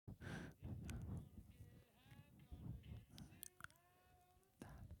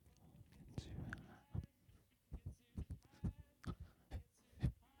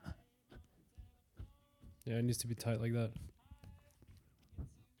Yeah, it needs to be tight like that.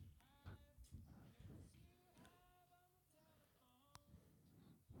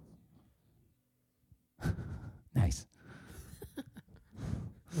 Nice.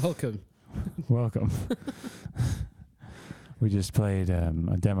 Welcome. Welcome. We just played a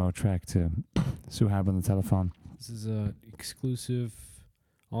demo track to Suhab on the telephone. This is exclusive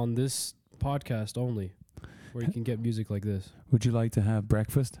on this podcast only, where you can get music like this. Would you like to have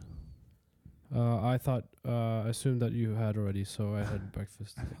breakfast? I assumed that you had already, so I had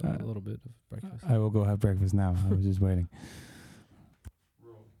breakfast. A little bit of breakfast. I will go have breakfast now. I was just waiting.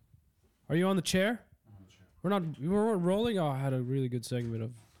 Are you on the chair? We weren't rolling. Oh, I had a really good segment of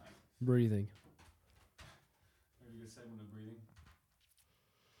breathing. Very good segment of breathing.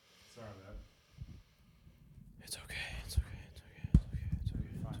 Sorry about that. It's okay. Fine. Do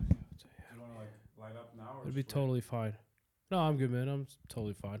you want to light up now? Or It'll be totally fine. No, I'm good, man. I'm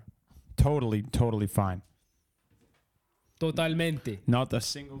totally fine. Totally fine. Totalmente. Not a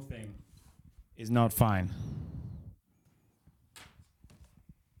single thing is not fine.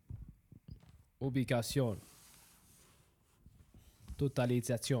 Ubicación.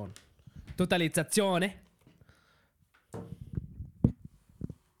 Totalizzazione.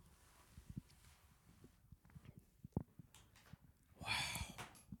 Wow.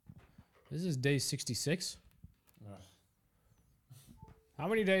 This is day 66. How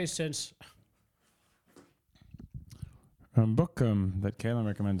many days since? Book that Kalen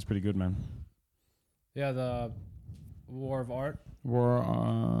recommends is pretty good, man. Yeah, the War of Art.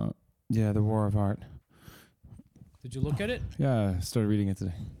 The War of Art. Did you look at it? Yeah, I started reading it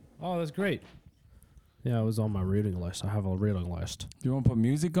today. Oh, that's great. Yeah, it was on my reading list. I have a reading list. Do you want to put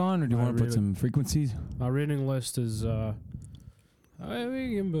music on, or do you I want to put really- some frequencies? My reading list is we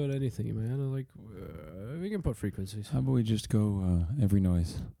can put anything, man. We can put frequencies. How about we just go every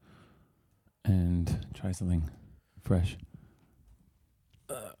noise and try something fresh?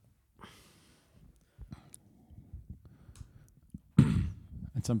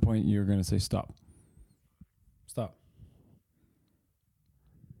 At some point, you're going to say stop. Stop.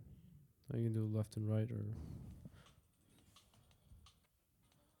 You can do left and right or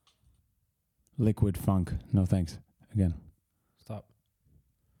Liquid funk. No thanks. Again. stop.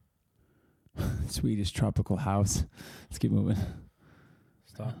 Swedish tropical house. Let's keep moving.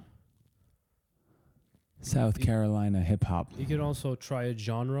 Stop. South Carolina hip hop. You can also try a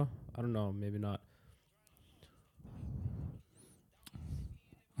genre. I don't know, maybe not.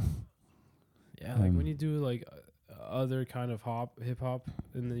 Yeah, like when you do like other kind of hip hop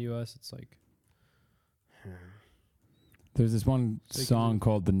in the US, it's like There's this one So you can song do-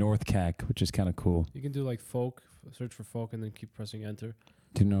 called The North Cack, which is kind of cool. you can do like folk, search for folk and then keep pressing enter.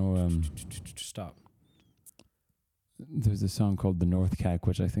 Do you know, Stop. there's a song called The North Cack,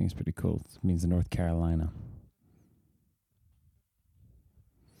 which I think is pretty cool. It means the North Carolina.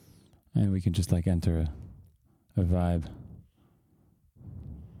 And we can just like enter a vibe.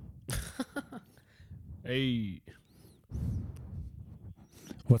 Hey.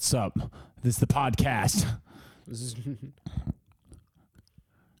 What's up? This is the podcast. This is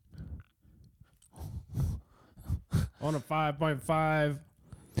on a 5.5.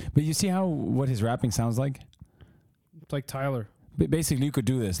 But you see how what his rapping sounds like? It's like Tyler. Basically, you could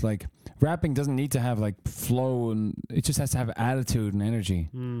do this. Like, rapping doesn't need to have like flow, and it just has to have attitude and energy.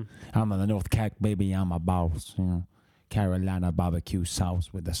 I'm on the North Cack, baby. I'm a boss. You know, Carolina barbecue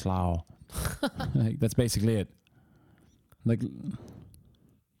sauce with the slaw. Like, that's basically it. Like,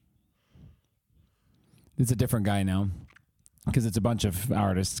 it's a different guy now because it's a bunch of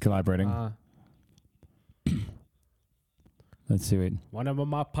artists collaborating. Let's see. Wait. One of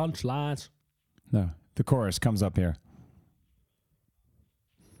my punchlines. No, the chorus comes up here.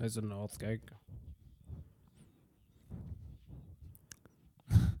 There's a North Gag.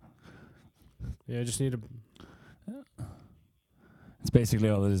 Yeah, I just need a. It's basically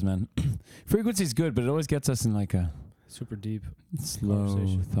all it is, man. Frequency's good, but it always gets us in like a Super deep. slow,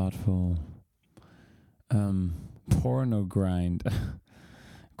 Conversation. thoughtful, porno grind,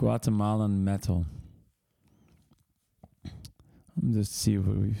 Guatemalan metal. Just see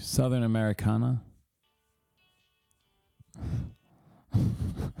what we Southern Americana.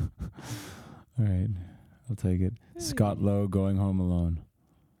 All right, I'll take it. Scott Lowe, Going Home Alone.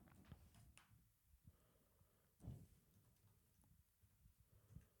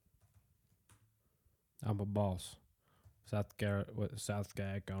 I'm a boss. South Carolina,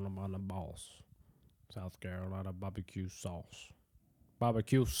 I'm a boss. South Carolina barbecue sauce.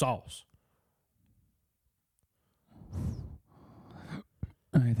 Barbecue sauce.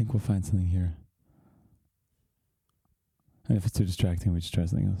 I think we'll find something here. And if it's too distracting, we just try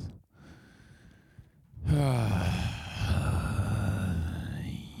something else. Yeah.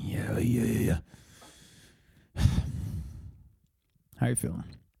 How you feeling?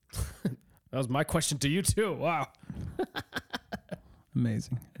 That was my question to you too. Wow.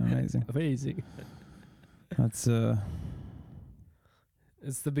 Amazing. Amazing. That's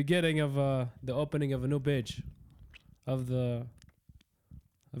It's the beginning of the opening of a new page of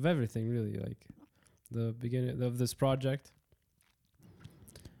everything, really, like the beginning of this project.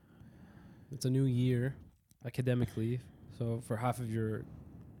 It's a new year academically, so for half of your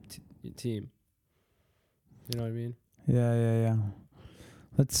team. You know what I mean? yeah.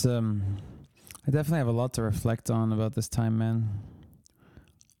 Let's I definitely have a lot to reflect on about this time, man.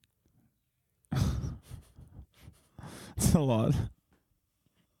 It's a lot.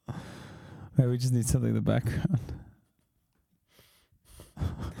 Wait, we just need something in the background.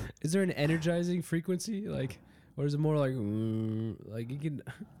 Is there an energizing frequency, like, or is it more like you can?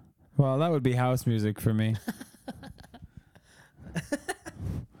 Well, that would be house music for me.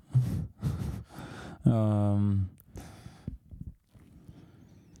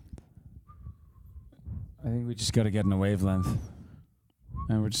 I think we just got to get in a wavelength.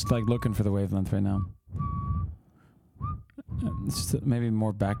 And we're just like looking for the wavelength right now. It's just maybe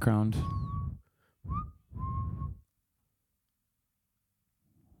more background.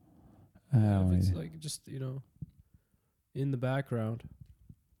 If it's like just, in the background.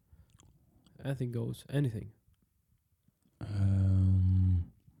 Anything goes. Anything. It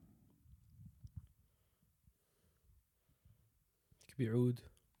could be oud.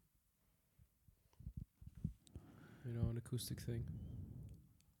 An acoustic thing.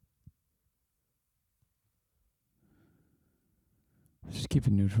 Just keep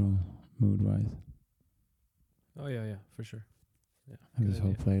it neutral, mood-wise. Oh yeah, for sure. Yeah. Of this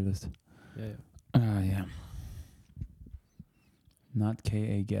whole playlist. Yeah. Yeah. Not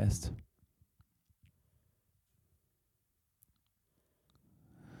K.A. guest.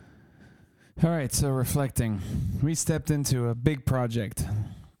 All right, so reflecting. We stepped into a big project.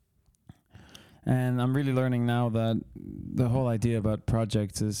 And I'm really learning now that the whole idea about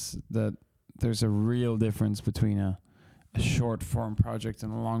projects is that there's a real difference between a short form project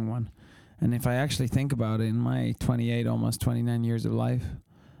and a long one. And if I actually think about it, in my 28, almost 29 years of life,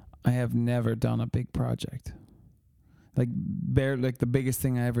 I have never done a big project. Like the biggest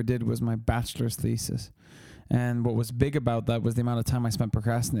thing I ever did was my bachelor's thesis. And what was big about that was the amount of time I spent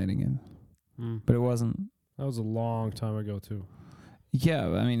procrastinating in. But it wasn't. That was a long time ago too. Yeah,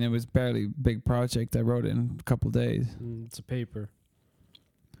 I mean, it was barely a big project. I wrote it in a couple of days. It's a paper.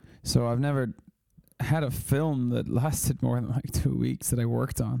 So I've never had a film that lasted more than like 2 weeks that I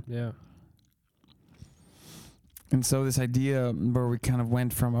worked on. Yeah. And so this idea where we kind of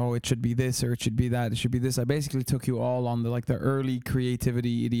went from, it should be this or it should be that, it should be this. I basically took you all on the early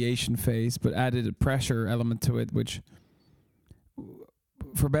creativity ideation phase, but added a pressure element to it, which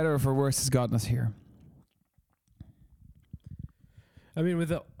for better or for worse has gotten us here. I mean,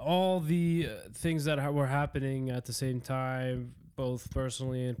 with all the things that were happening at the same time, both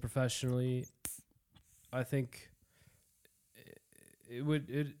personally and professionally, I think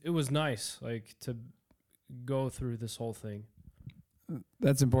it was nice, like, to go through this whole thing.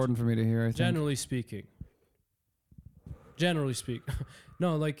 That's important for me to hear, I think. Generally speaking.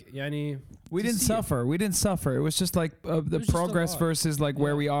 No, like, yani... We didn't suffer. We didn't suffer. It was just like the progress versus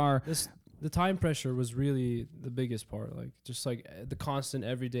where we are. The time pressure was really the biggest part. Like, just like the constant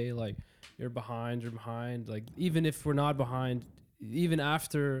everyday, like, you're behind. Like, even if we're not behind, even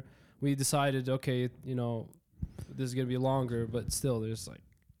after we decided, okay, this is going to be longer, but still there's like...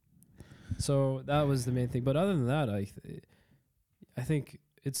 So that was the main thing. But other than that, I think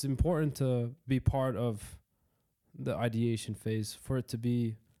it's important to be part of the ideation phase for it to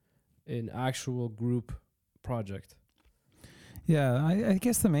be an actual group project. Yeah, I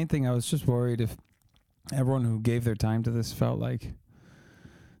guess the main thing, I was just worried if everyone who gave their time to this felt like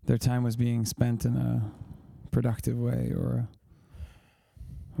their time was being spent in a productive way or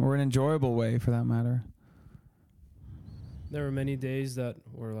an enjoyable way, for that matter. There were many days that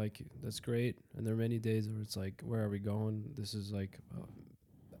were like, that's great. And there were many days where it's like, where are we going? This is like,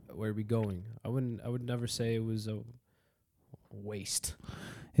 where are we going? I would never say it was a waste.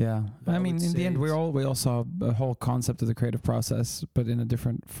 Yeah. But I mean, in the end, we all saw a whole concept of the creative process, but in a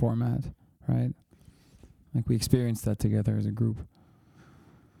different format, right? Like, we experienced that together as a group.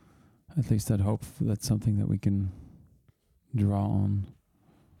 At least I'd hope that's something that we can draw on.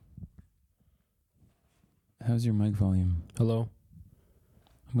 How's your mic volume? Hello?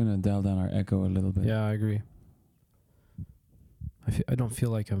 I'm going to dial down our echo a little bit. Yeah, I agree. I don't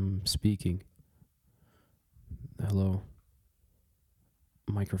feel like I'm speaking. Hello?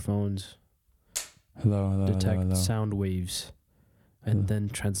 Microphones. Hello. detect sound waves, and Hello. then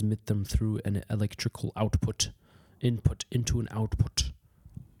transmit them through an electrical input into an output.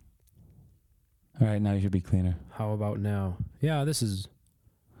 All right, now you should be cleaner. How about now? Yeah, this is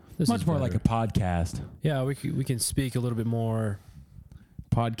Much more like a better. podcast. Yeah, we can speak a little bit more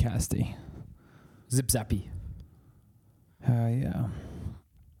Podcasty. zip zappy. Yeah.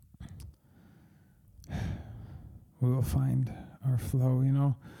 We will find our flow, you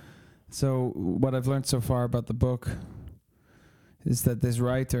know. So what I've learned so far about the book is that this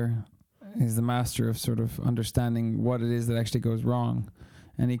writer is the master of sort of understanding what it is that actually goes wrong.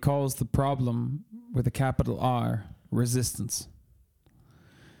 And he calls the problem with a capital R resistance.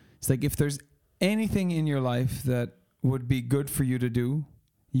 It's like if there's anything in your life that would be good for you to do,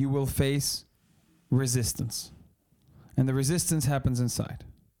 you will face resistance. And the resistance happens inside.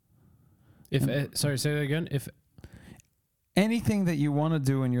 Sorry, say that again. If anything that you want to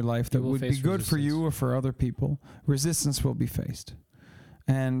do in your life that You will would be face good for you resistance. or for other people, resistance will be faced.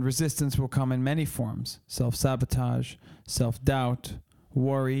 And resistance will come in many forms: self-sabotage, self-doubt,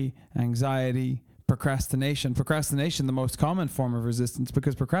 worry, anxiety, procrastination. Procrastination, the most common form of resistance,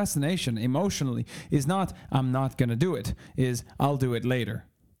 because procrastination emotionally is not, I'm not going to do it, is I'll do it later.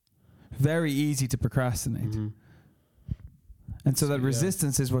 Very easy to procrastinate. Mhm. And so So, that yeah.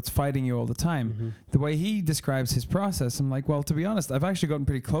 resistance is what's fighting you all the time. Mhm. The way he describes his process, I'm like, well, to be honest, I've actually gotten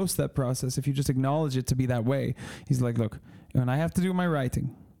pretty close to that process if you just acknowledge it to be that way. He's like, look, when I have to do my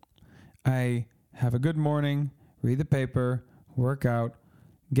writing, I have a good morning, read the paper, work out,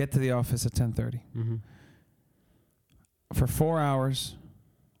 get to the office at 10:30. Mhm. For 4 hours,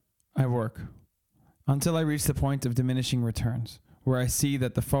 I work until I reach the point of diminishing returns, where I see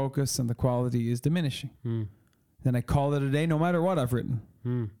that the focus and the quality is diminishing. Mm. Then I call it a day no matter what I've written.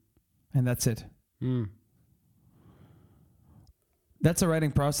 Mm. And that's it. Mm. That's a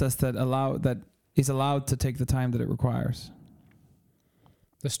writing process that is allowed to take the time that it requires.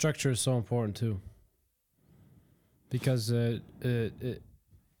 The structure is so important too, because it's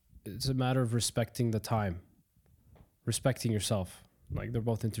a matter of respecting the time, respecting yourself. Like they're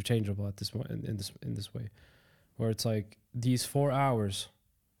both interchangeable at this in this way, where it's like these 4 hours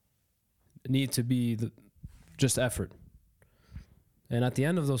need to be just effort. And at the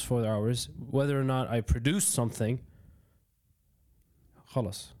end of those 4 hours, whether or not I produce something,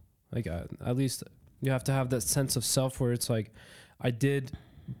 خلاص. Like at least you have to have that sense of self where it's like, I did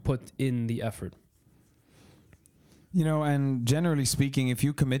put in the effort. You know, and generally speaking, if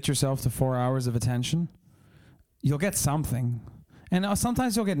you commit yourself to 4 hours of attention, you'll get something. And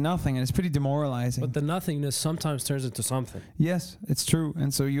sometimes you'll get nothing, and it's pretty demoralizing. But the nothingness sometimes turns into something. Yes, it's true.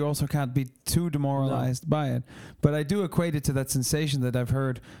 And so you also can't be too demoralized by it. But I do equate it to that sensation that I've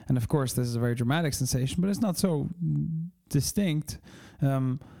heard. And of course, this is a very dramatic sensation, but it's not so distinct.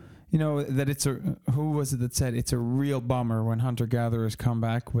 You know, that it's who was it that said it's a real bummer when hunter-gatherers come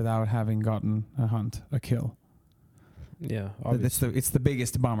back without having gotten a kill? Yeah, obviously. It's the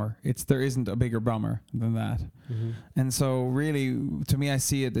biggest bummer. There isn't a bigger bummer than that. Mhm. And so really, to me, I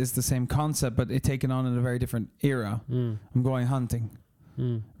see it as the same concept, but it taken on in a very different era. Mm. I'm going hunting,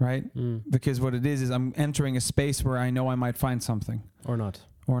 right? Mm. Because what it is I'm entering a space where I know I might find something Or not.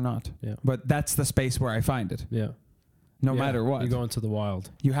 or not. Yeah. But that's the space where I find it, Yeah. no Yeah, matter what. You go into the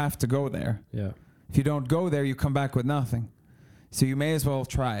wild. You have to go there. Yeah. If you don't go there, you come back with nothing. So you may as well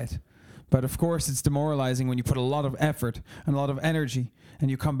try it. But of course, it's demoralizing when you put a lot of effort and a lot of energy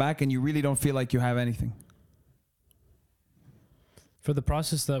and you come back and you really don't feel like you have anything. For the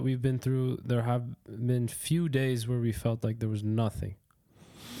process that we've been through, there have been few days where we felt like there was nothing.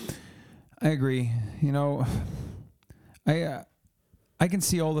 I agree. You know, I can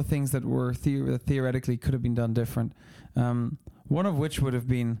see all the things that were that theoretically could have been done different. One of which would have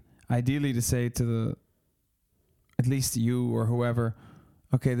been ideally to say to at least you or whoever,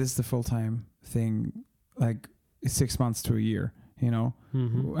 okay, this is the full-time thing, like 6 months to a year, you know,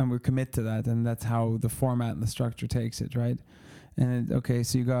 and we commit to that, and that's how the format and the structure takes it, right? And okay,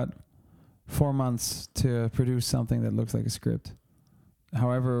 so you got 4 months to produce something that looks like a script.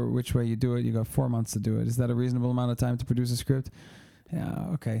 However, which way you do it, you got 4 months to do it. Is that a reasonable amount of time to produce a script? Yeah,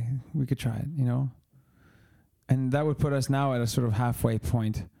 okay, we could try it, you know? And that would put us now at a sort of halfway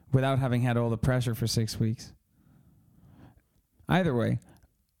point without having had all the pressure for 6 weeks. Either way,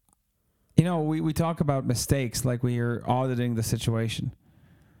 you know, we talk about mistakes like we are auditing the situation.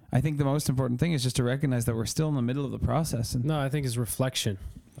 I think the most important thing is just to recognize that we're still in the middle of the process. And No, I think it's reflection.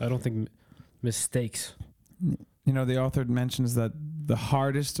 I don't think mistakes. you know, the author mentions that the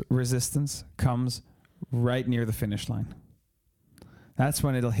hardest resistance comes right near the finish line. That's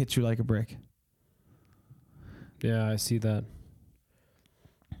when it'll hit you like a brick. Yeah, I see that.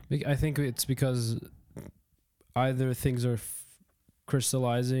 I think it's because either things are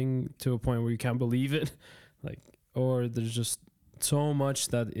crystallizing to a point where you can't believe it, like, or there's just so much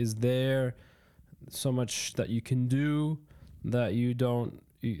that is there, so much that you can do that you don't.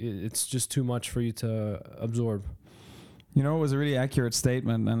 It's just too much for you to absorb. You know, it was a really accurate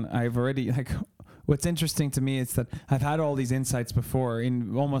statement, and I've already like. What's interesting to me is that I've had all these insights before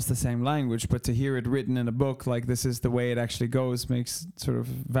in almost the same language, but to hear it written in a book like this is the way it actually goes makes sort of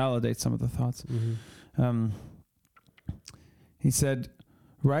validate some of the thoughts. He said,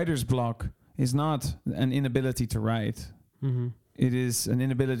 writer's block is not an inability to write. It is an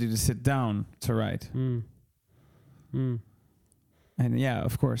inability to sit down to write. And yeah,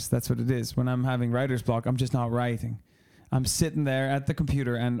 of course, that's what it is. When I'm having writer's block, I'm just not writing. I'm sitting there at the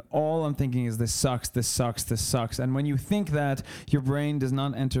computer and all I'm thinking is this sucks, this sucks, this sucks. And when you think that, your brain does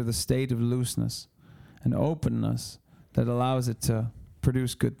not enter the state of looseness and openness that allows it to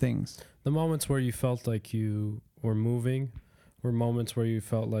produce good things. The moments where you felt like you were moving were moments where you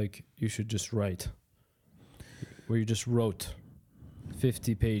felt like you should just write. Where you just wrote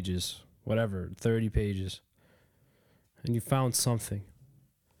 50 pages, whatever, 30 pages. And you found something.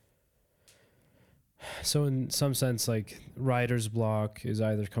 So in some sense, like, writer's block is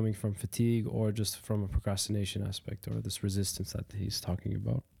either coming from fatigue or just from a procrastination aspect or this resistance that he's talking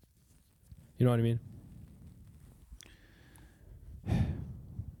about. You know what I mean?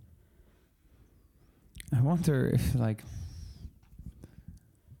 I wonder if, like,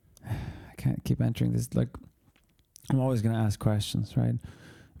 I can't keep entering this. Like, I'm always going to ask questions, right?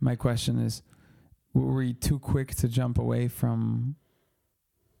 My question is, were we too quick to jump away from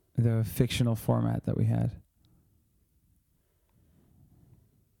the fictional format that we had?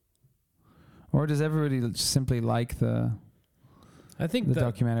 Or does everybody simply like the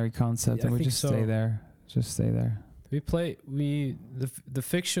documentary concept and we just stay there? Just stay there. The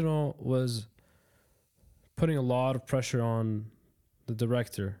fictional was putting a lot of pressure on the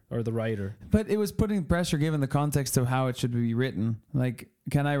director or the writer. But it was putting pressure given the context of how it should be written. Like,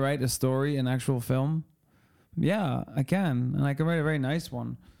 can I write a story, an actual film? Yeah, I can. And I can write a very nice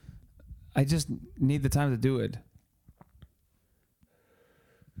one. I just need the time to do it.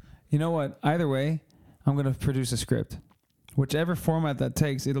 You know what? Either way, I'm going to produce a script. Whichever format that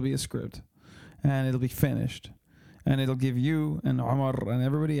takes, it'll be a script. And it'll be finished. And it'll give you and Omar and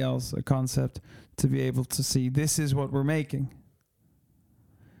everybody else a concept to be able to see this is what we're making.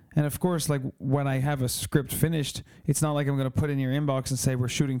 And of course, like, when I have a script finished, it's not like I'm going to put it in your inbox and say we're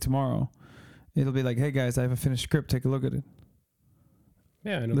shooting tomorrow. It'll be like, hey guys, I have a finished script. Take a look at it.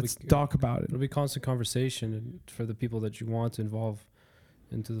 Yeah, and let's talk about it. It'll be constant conversation for the people that you want to involve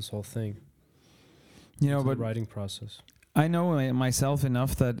into this whole thing. You know, but the writing process. I know myself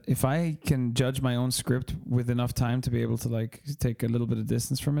enough that if I can judge my own script with enough time to be able to, like, take a little bit of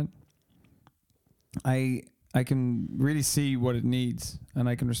distance from it, I can really see what it needs and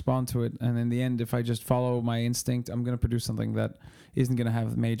I can respond to it. And in the end, if I just follow my instinct, I'm going to produce something that isn't going to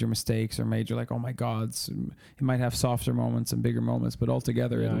have major mistakes or major, like, oh my God, it might have softer moments and bigger moments, but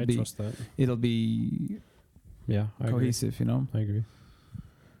altogether it'll be cohesive, you know? I agree.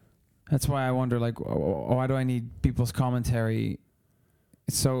 That's why I wonder, like, why do I need people's commentary?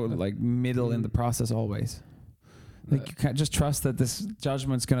 It's so, like, middle in the process always. Like, you can't just trust that this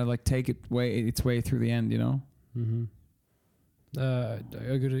judgment's gonna, like, take its way through the end, you know. A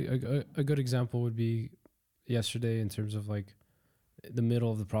good example would be yesterday in terms of, like, the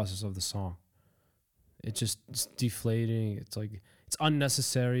middle of the process of the song. It's deflating. It's like it's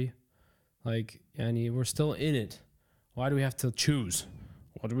unnecessary. Like, and we're still in it. Why do we have to choose?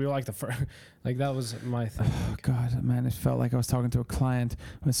 What do we like the first? Like, that was my thing. Oh, God, man, it felt like I was talking to a client.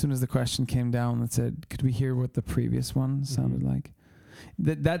 As soon as the question came down that said, could we hear what the previous one sounded like?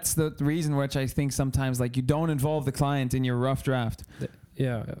 That's the reason which I think sometimes, like, you don't involve the client in your rough draft.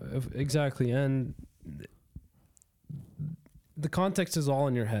 Yeah, exactly. And the context is all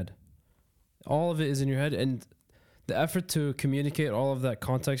in your head. All of it is in your head. And the effort to communicate all of that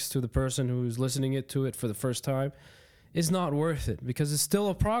context to the person who's listening to it for the first time is not worth it, because it's still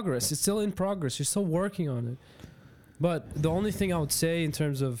a progress. It's still in progress. You're still working on it. But the only thing I would say in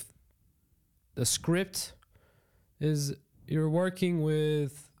terms of the script is you're working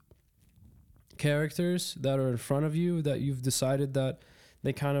with characters that are in front of you that you've decided that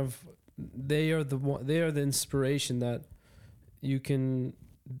they are the inspiration that you can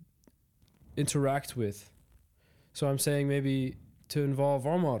interact with. So I'm saying maybe to involve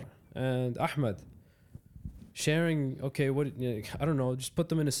Omar and Ahmed. Sharing, okay, I don't know, just put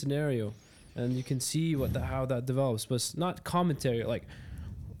them in a scenario and you can see how that develops, but it's not commentary, like,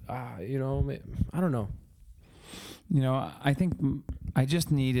 I don't know. You know, I think I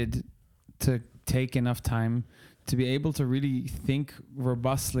just needed to take enough time to be able to really think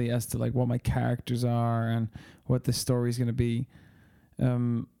robustly as to like what my characters are and what the story is going to be.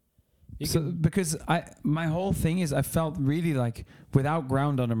 Because my whole thing is I felt really like without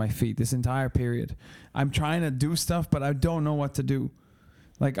ground under my feet this entire period. I'm trying to do stuff, but I don't know what to do.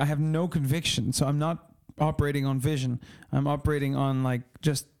 Like I have no conviction, so I'm not operating on vision. I'm operating on like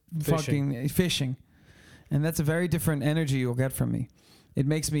just fucking fishing. And that's a very different energy you'll get from me. It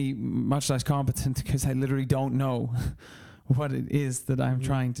makes me much less competent because I literally don't know what it is that I'm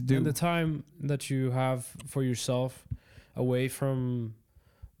trying to do. And the time that you have for yourself away from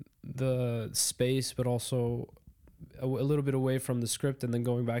the space, but also a little bit away from the script and then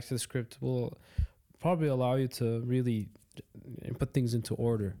going back to the script will probably allow you to really put things into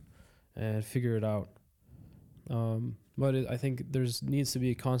order and figure it out. But I think there's needs to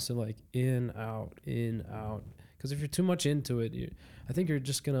be a constant like in, out. Because if you're too much into it, I think you're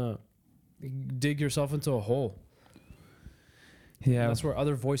just gonna dig yourself into a hole. Yeah, and that's where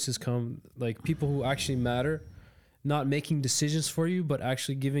other voices come, like people who actually matter, not making decisions for you, but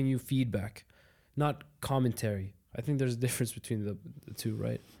actually giving you feedback, not commentary. I think there's a difference between the two,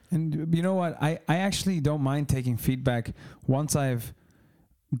 right? And you know what? I actually don't mind taking feedback once I've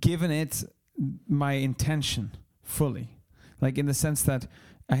given it my intention fully. Like in the sense that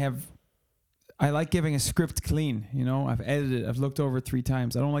I like giving a script clean, you know? I've edited it, I've looked over it 3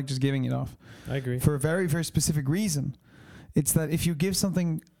 times. I don't like just giving it off. I agree. For a very, very specific reason. It's that if you give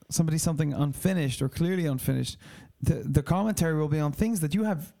somebody something unfinished or clearly unfinished, the commentary will be on things that you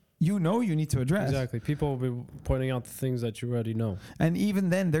need to address. Exactly. People will be pointing out the things that you already know. And even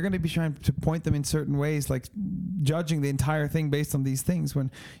then, they're going to be trying to point them in certain ways, like judging the entire thing based on these things.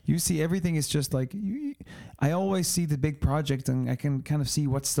 When you see everything is just like, I always see the big project and I can kind of see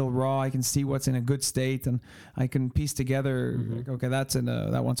what's still raw. I can see what's in a good state and I can piece together, like, okay,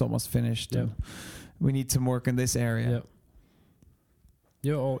 that one's almost finished. Yep. And we need some work in this area. Yep.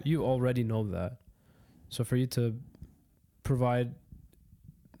 You already know that. So for you to provide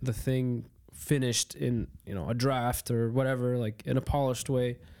the thing finished in, a draft or whatever, like in a polished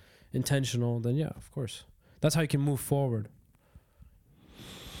way, intentional, then yeah, of course. That's how you can move forward.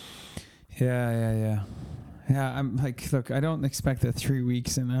 Yeah, I'm like, look, I don't expect that 3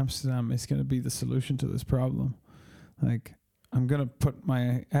 weeks in Amsterdam is going to be the solution to this problem. Like, I'm going to put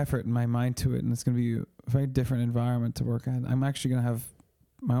my effort and my mind to it, and it's going to be a very different environment to work at. I'm actually going to have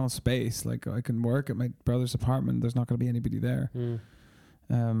my own space. Like, I can work at my brother's apartment. There's not going to be anybody there.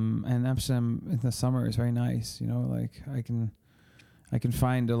 And Amsterdam in the summer is very nice, like I can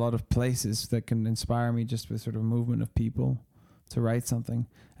find a lot of places that can inspire me just with sort of movement of people to write something.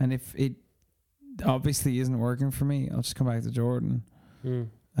 And if it obviously isn't working for me, I'll just come back to Jordan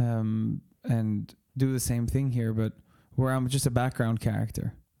and do the same thing here, but where I'm just a background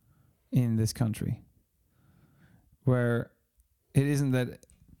character in this country, where it isn't that,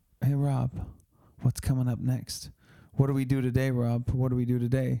 hey Rob, what's coming up next? What do we do today, Rob? What do we do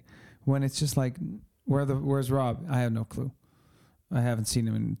today? When it's just like, where's Rob? I have no clue. I haven't seen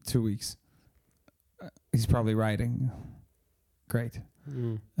him in 2 weeks. He's probably writing. Great.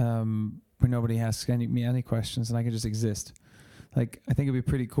 Where nobody asks me any questions and I can just exist. Like, I think it'd be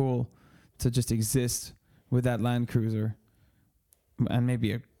pretty cool to just exist with that Land Cruiser and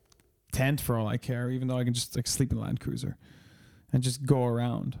maybe a tent for all I care, even though I can just like sleep in a Land Cruiser and just go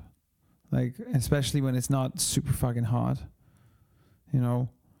around. Like, especially when it's not super fucking hot,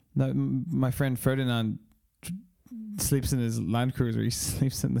 my friend Ferdinand sleeps in his Land Cruiser. He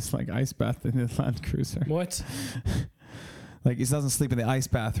sleeps in this like ice bath in his Land Cruiser. What? Like, he doesn't sleep in the ice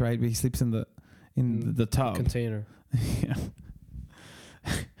bath, right? But he sleeps in the tub container. Yeah,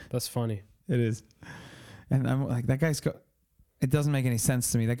 that's funny. It is, and I'm like, that guy's got. It doesn't make any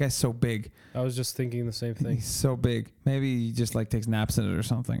sense to me. That guy's so big. I was just thinking the same thing. He's so big. Maybe he just like takes naps in it or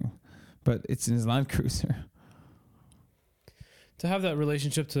something. But it's in his Land Cruiser. To have that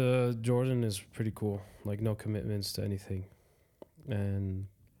relationship to Jordan is pretty cool. Like, no commitments to anything. And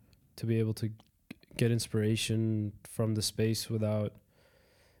to be able to get inspiration from the space without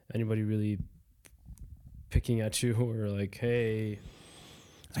anybody really picking at you or like, hey.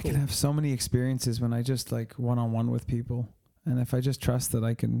 I can have so many experiences when I just like one-on-one with people. And if I just trust that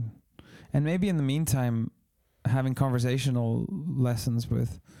I can. And maybe in the meantime, having conversational lessons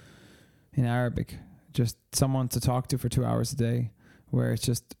in Arabic, just someone to talk to for 2 hours a day, where it's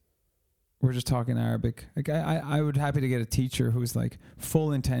just we're just talking Arabic. Like I would happy to get a teacher who's like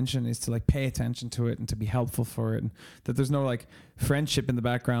full intention is to like pay attention to it and to be helpful for it, and that there's no like friendship in the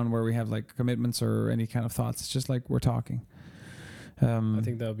background where we have like commitments or any kind of thoughts. It's just like we're talking. I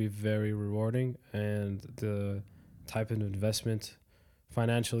think that would be very rewarding, and the type of investment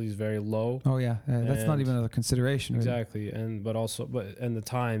financially is very low. Oh yeah, that's not And- even a consideration. Really. Exactly, and the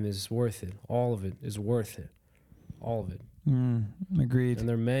time is worth it. All of it is worth it. All of it. Agreed. And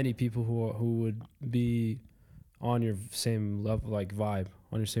there are many people who would be on your same level, like vibe,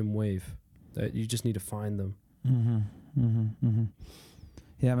 on your same wave. That you just need to find them.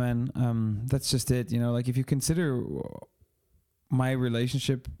 Yeah, man. That's just it. You know, like if you consider my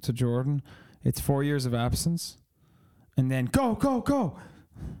relationship to Jordan, it's 4 years of absence, and then go.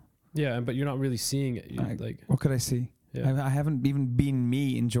 Yeah, but you're not really seeing it. Like, What could I see? yeah, I haven't even been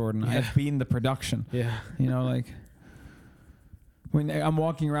me in Jordan. Yeah. I've been the production. yeah, You know, like when I'm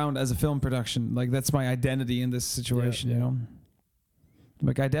walking around as a film production, like that's my identity in this situation. Yeah. You know,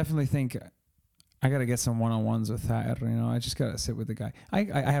 like I definitely think I gotta get some one-on-ones with that. You know, I just gotta sit with the guy. I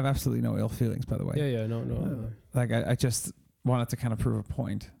have absolutely no ill feelings, by the way. yeah. No. Like I just wanted to kind of prove a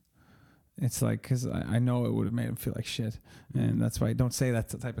point. It's like because I know it would have made him feel like shit, and that's why don't say that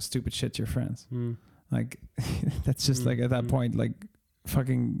type of stupid shit to your friends. Like that's just like at that point, like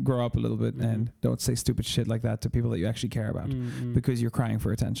fucking grow up a little bit and don't say stupid shit like that to people that you actually care about because you're crying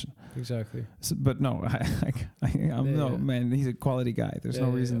for attention. Exactly. So, but no, I'm no man. He's a quality guy. There's no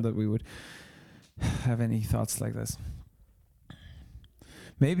reason that we would have any thoughts like this.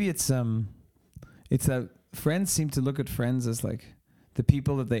 Maybe it's that friends seem to look at friends as like the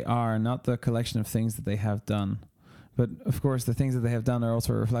people that they are, not the collection of things that they have done. But of course, the things that they have done are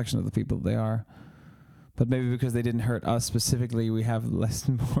also a reflection of the people that they are. But maybe because they didn't hurt us specifically, we have less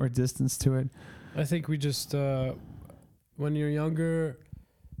and more distance to it. I think we just when you're younger,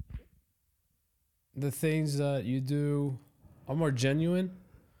 the things that you do are more genuine.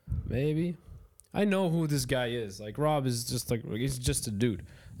 Maybe. I know who this guy is. Like Rob is just like he's just a dude.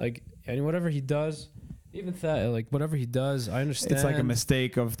 Like and whatever he does, even that like whatever he does, I understand. It's like a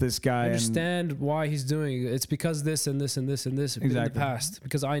mistake of this guy. I understand why he's doing it. It's because this and this and this and this in the past.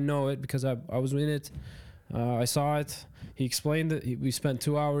 Because I know it. Because I was in it. I saw it. He explained it. We spent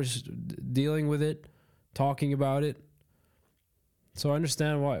 2 hours dealing with it, talking about it. So I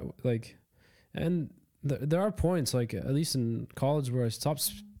understand why. Like, and there are points, like at least in college, where I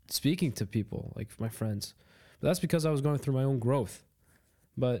stopped speaking to people, like my friends. But that's because I was going through my own growth.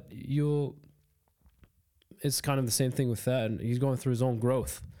 But it's kind of the same thing with that. And he's going through his own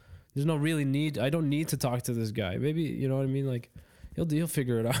growth. There's no really need. I don't need to talk to this guy. Maybe, you know what I mean? Like, he'll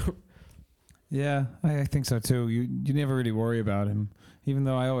figure it out. Yeah, I think so too. You never really worry about him, even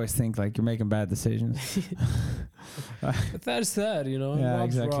though I always think like you're making bad decisions. But that's that, you know. Yeah,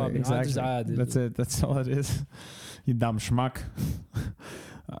 Rob's exactly. Rob, Exactly. That's it. That's all it is. You dumb schmuck.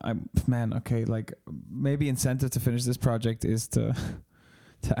 Man, okay, like maybe incentive to finish this project is to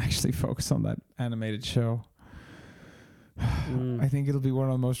actually focus on that animated show. I think it'll be one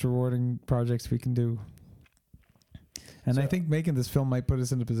of the most rewarding projects we can do. And I think making this film might put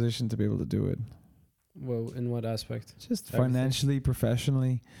us in a position to be able to do it. Well, in what aspect? Just financially,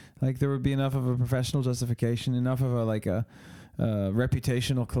 professionally. Like there would be enough of a professional justification, enough of a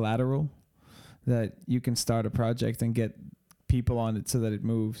reputational collateral that you can start a project and get people on it so that it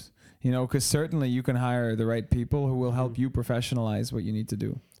moves. You know, because certainly you can hire the right people who will help you professionalize what you need to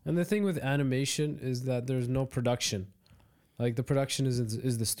do. And the thing with animation is that there's no production. Like the production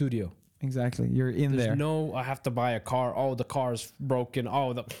is the studio. Exactly. You're in there. There's no, I have to buy a car. Oh, the car's broken.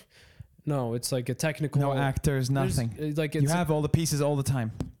 Oh, no, it's like a technical. No actors, nothing. Like you have all the pieces all the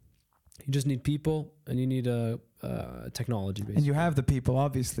time. You just need people and you need technology, basically. And you have the people,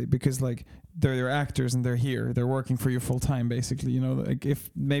 obviously, because like they're actors and they're here. They're working for you full time, basically. You know, like if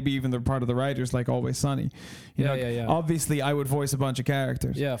maybe even they're part of the writers, like Always Sunny. You know, obviously, I would voice a bunch of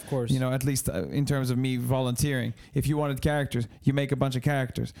characters. Yeah, of course. You know, at least in terms of me volunteering. If you wanted characters, you make a bunch of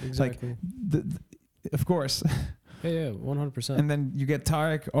characters. Exactly. Like, of course. Yeah, 100%. And then you get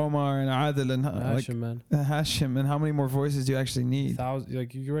Tarek, Omar, and Adil, and Hashim, man. Hashim, and how many more voices do you actually need?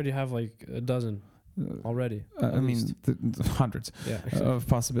 Like you already have like a dozen already. I mean, hundreds of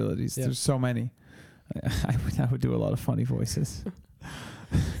possibilities. Yeah. There's so many. I would do a lot of funny voices.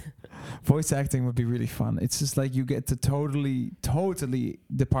 Voice acting would be really fun. It's just like you get to totally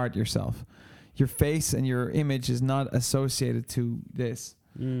depart yourself. Your face and your image is not associated to this.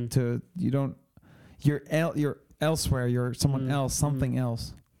 You're elsewhere. You're someone else, something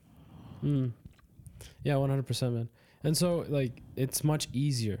else. Yeah, 100%, man. And so like it's much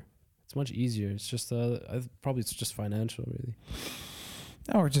easier. It's just probably it's just financial, really.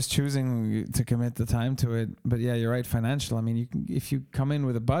 No, we're just choosing to commit the time to it. But yeah, you're right. Financial. I mean, if you come in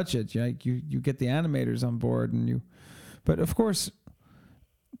with a budget, you get the animators on board, But of course,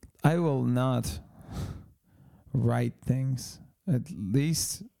 I will not write things. At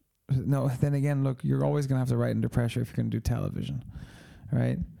least, no. Then again, look, you're always gonna have to write under pressure if you're gonna do television,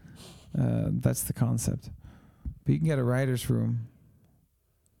 right? That's the concept. But you can get a writer's room.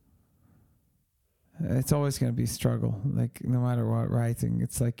 It's always going to be a struggle, like no matter what writing.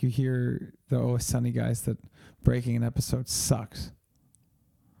 It's like you hear the Always Sunny guys that breaking an episode sucks.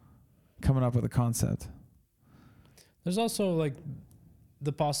 Coming up with a concept. There's also like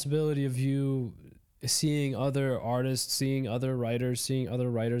the possibility of you seeing other artists, seeing other writers, seeing other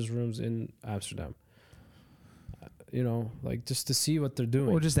writers' rooms in Amsterdam. You know, like just to see what they're doing.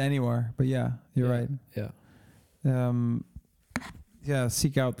 Or just anywhere. But yeah, you're right. Yeah. Yeah,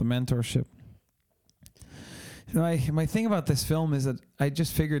 seek out the mentorship. My thing about this film is that I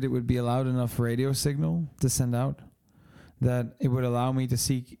just figured it would be a loud enough radio signal to send out that it would allow me to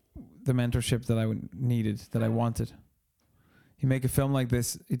seek the mentorship that I needed, that I wanted. You make a film like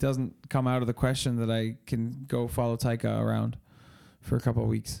this, it doesn't come out of the question that I can go follow Taika around for a couple of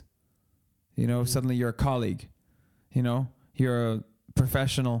weeks. You know, suddenly you're a colleague. You know, you're a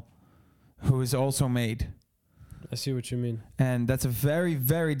professional who is also made. I see what you mean. And that's a very,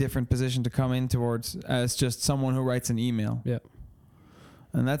 very different position to come in towards as just someone who writes an email. Yeah.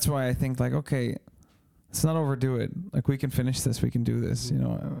 And that's why I think, like, okay, let's not overdo it. Like, we can finish this. We can do this, you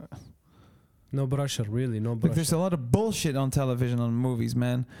know. No pressure, really. No Like, pressure. there's a lot of bullshit on television, on movies,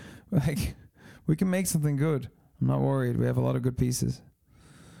 man. Like, we can make something good. I'm not worried. We have a lot of good pieces.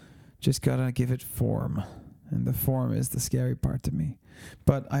 Just gotta give it form. And the form is the scary part to me.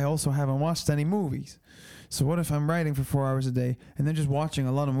 But I also haven't watched any movies. So what if I'm writing for 4 hours a day and then just watching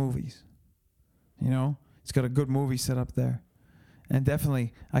a lot of movies? You know, it's got a good movie set up there. And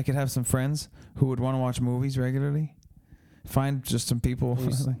definitely, I could have some friends who would want to watch movies regularly. Find just some people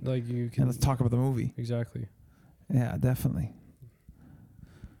like you can, and let's talk about the movie. Exactly. Yeah, definitely.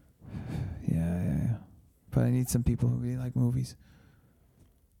 Yeah. But I need some people who really like movies.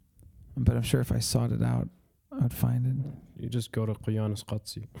 But I'm sure if I sought it out, I would find it. You just go to Qiyanis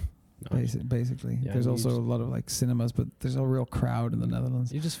Qatsi. No. Basically. Yeah, there's you also a lot of like cinemas, but there's a real crowd in the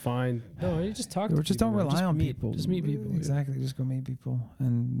Netherlands. You just find you just talk to Or just people. don't rely Just on meet, people. Just meet people. Exactly. Just go meet people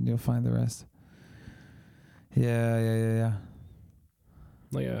and you'll find the rest. Yeah.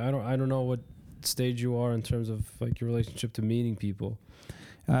 Like I don't know what stage you are in terms of like your relationship to meeting people.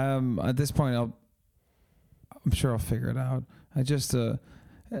 At this point, I'm sure I'll figure it out.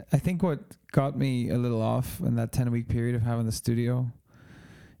 I think what got me a little off in that 10-week period of having the studio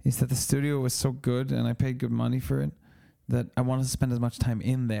is that the studio was so good and I paid good money for it that I wanted to spend as much time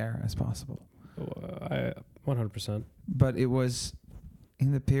in there as possible. I 100%. But it was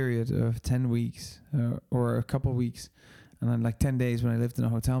in the period of 10 weeks or a couple of weeks and then like 10 days when I lived in a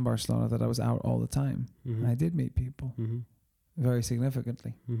hotel in Barcelona that I was out all the time. Mm-hmm. And I did meet people very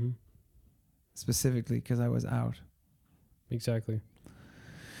significantly, specifically because I was out. Exactly.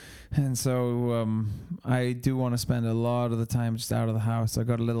 And so I do want to spend a lot of the time just out of the house. I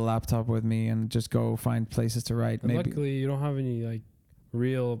got a little laptop with me and just go find places to write. And luckily, you don't have any like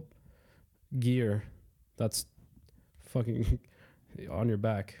real gear that's fucking on your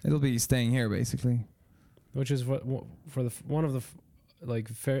back. It'll be staying here basically. Which is what for the one of the like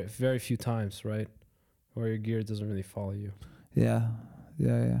very few times, right, where your gear doesn't really follow you. Yeah.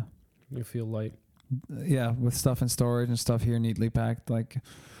 You feel light. Yeah, with stuff in storage and stuff here neatly packed. Like,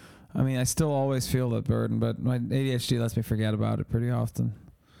 I mean, I still always feel that burden, but my ADHD lets me forget about it pretty often.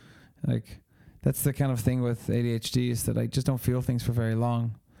 Like, that's the kind of thing with ADHD is that I just don't feel things for very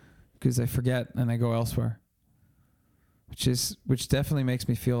long because I forget and I go elsewhere. Which definitely makes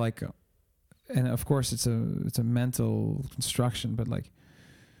me feel like, and of course it's a mental construction, but like,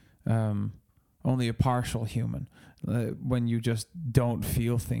 only a partial human when you just don't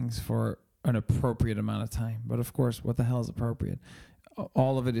feel things for an appropriate amount of time. But of course, what the hell is appropriate?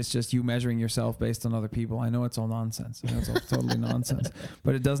 All of it is just you measuring yourself based on other people. I know it's all nonsense. I know it's all totally nonsense.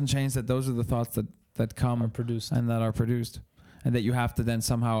 But it doesn't change that those are the thoughts that come Are produced. and that are produced. And that you have to then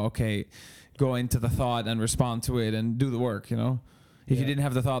somehow, go into the thought and respond to it and do the work, you know? If you didn't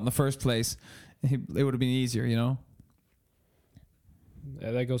have the thought in the first place, it would have been easier, you know?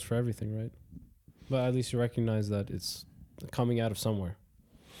 Yeah, that goes for everything, right? But at least you recognize that it's coming out of somewhere.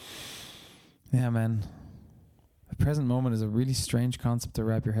 Yeah, man. The present moment is a really strange concept to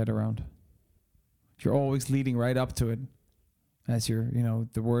wrap your head around. You're always leading right up to it as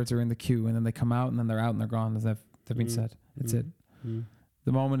the words are in the queue and then they come out and then they're out and they're gone as they've been said. That's it.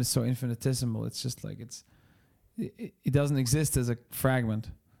 The moment is so infinitesimal. It's just like it doesn't exist as a fragment.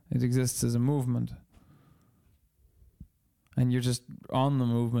 It exists as a movement. And you're just on the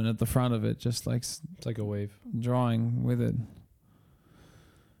movement at the front of it, just like It's like a wave. drawing with it.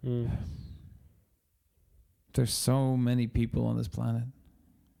 There's so many people on this planet.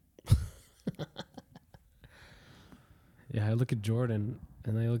 Yeah, I look at Jordan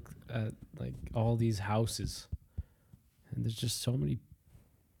and I look at like all these houses, and there's just so many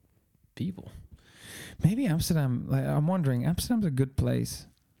people. Maybe Amsterdam. Like, I'm wondering, Amsterdam's a good place.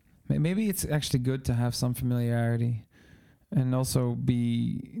 Maybe it's actually good to have some familiarity, and also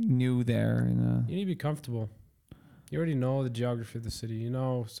be new there. You need to be comfortable. You already know the geography of the city. You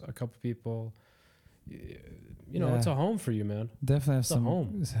know a couple people. You know, it's Yeah. a home for you, man. Definitely have It's a some.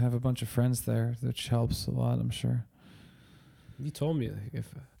 home. Have a bunch of friends there, which helps a lot. I'm sure. You told me like,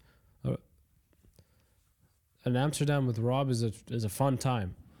 if an Amsterdam with Rob is a fun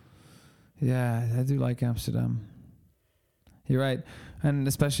time. Yeah, I do like Amsterdam. You're right, and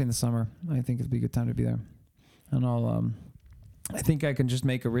especially in the summer, I think it'd be a good time to be there. And I think I can just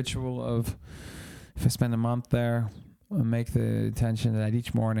make a ritual of, if I spend a month there, I'll make the intention that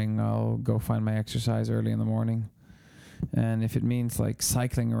each morning I'll go find my exercise early in the morning, and if it means like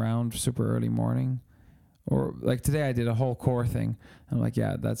cycling around super early morning, or like today I did a whole core thing. I'm like,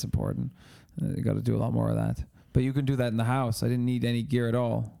 yeah, that's important. You got to do a lot more of that. But you can do that in the house. I didn't need any gear at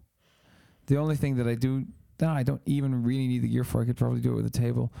all. The only thing that I don't even really need the gear for, I could probably do it with a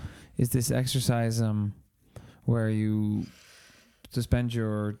table, is this exercise where you suspend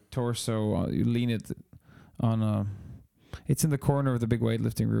your torso, you lean it on a, it's in the corner of the big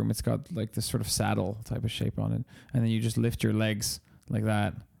weightlifting room. It's got like this sort of saddle type of shape on it. And then you just lift your legs like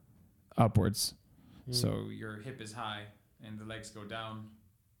that upwards. Mm. So your hip is high and the legs go down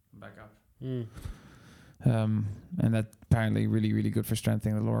and back up. Mm. And that's apparently really, really good for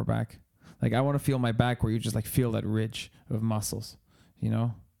strengthening the lower back. Like I want to feel my back where you just like feel that ridge of muscles, you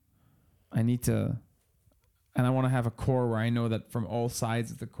know? I need to, and I want to have a core where I know that from all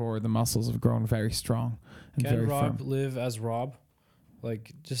sides of the core, the muscles have grown very strong and Can very Rob firm. live as Rob?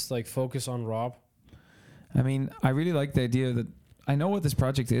 Like just like focus on Rob. I mean, I really like the idea that I know what this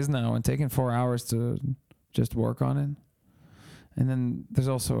project is now, and taking 4 hours to just work on it. And then there's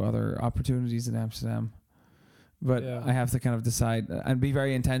also other opportunities in Amsterdam. But Yeah. I have to kind of decide and be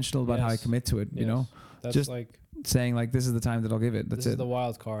very intentional about how I Yes. commit to it, you know? That's just like Saying like, this is the time that I'll give it. That's this is it. the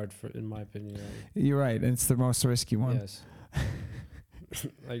wild card for, in my opinion. You're right. And it's the most risky one. Yes.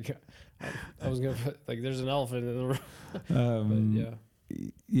 Like I was gonna put, like there's an elephant in the room. But yeah.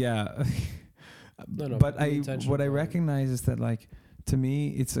 Yeah. No, but be intentional what I about it. recognize is that, like, to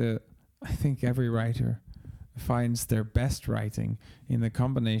me, I think every writer finds their best writing in the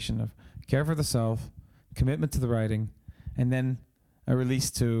combination of care for the self, commitment to the writing, and then a release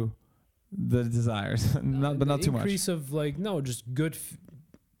to the desires, but not too much. Increase of like just good.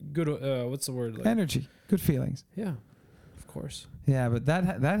 What's the word? Like, Energy, good feelings. yeah, of course. Yeah, but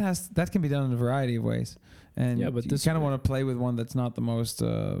that can be done in a variety of ways, and Yeah, but you this kind of way- want to play with one that's not the most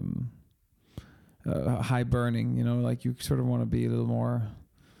high burning. You know, like you sort of want to be a little more.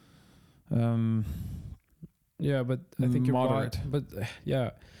 Yeah, but I think Moderate. you're right. But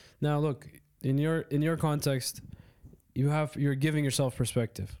yeah, now look in your context, you're giving yourself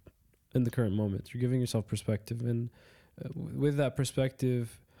perspective in the current moment. You're giving yourself perspective, and with that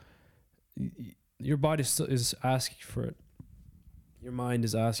perspective, your body still is asking for it. Your mind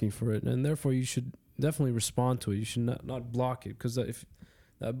is asking for it, and therefore you should definitely respond to it. You should not block it, because if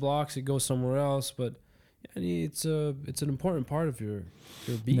that blocks, it goes somewhere else. But it's an important part of your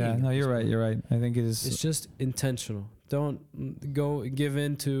being. Yeah, no, you're right. You're right. I think it is. It's just intentional. Don't go give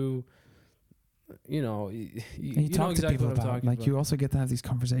in to, you know, And you you talk know to exactly people what I'm about, talking like, about. you also get to have these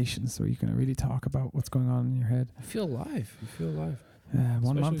conversations where you can really talk about what's going on in your head. You feel alive. You feel alive. 1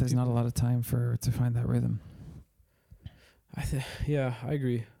 Especially month with is not a people. lot of time to find that rhythm. Yeah, I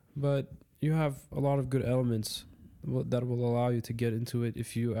agree. But you have a lot of good elements that will allow you to get into it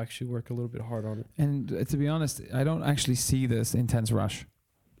if you actually work a little bit hard on it. And to be honest, I don't actually see this intense rush.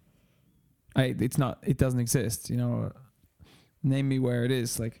 It doesn't exist, you know. Name me where it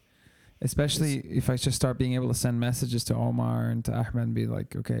is, like, especially if I just start being able to send messages to Omar and to Ahmed and be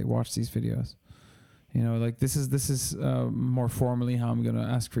like, okay, watch these videos. You know, like this is more formally how I'm going to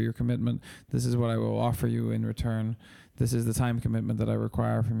ask for your commitment. This is what I will offer you in return. This is the time commitment that I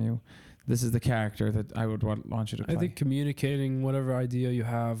require from you. This is the character that I would want you to play. I think communicating whatever idea you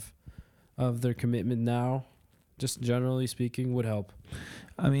have of their commitment now, just generally speaking, would help.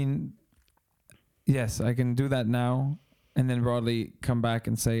 I mean, yes, I can do that now, and then broadly come back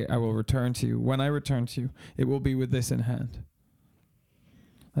and say, I will return to you. When I return to you, it will be with this in hand.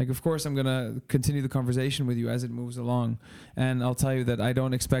 Like, of course, I'm going to continue the conversation with you as it moves along. And I'll tell you that I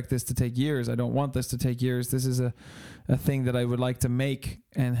don't expect this to take years. I don't want this to take years. This is a thing that I would like to make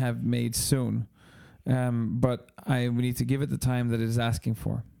and have made soon. But we need to give it the time that it is asking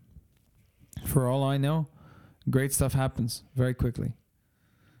for. For all I know, great stuff happens very quickly.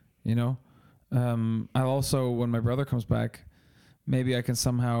 You know? I'll also, when my brother comes back, maybe I can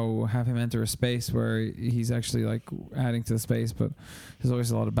somehow have him enter a space where he's actually like adding to the space, but there's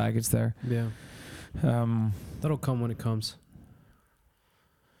always a lot of baggage there. Yeah. That'll come when it comes.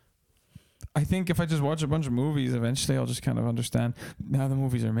 I think if I just watch a bunch of movies, eventually I'll just kind of understand how the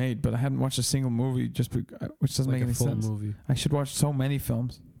movies are made. But I hadn't watched a single movie which doesn't make any sense. Movie. I should watch so many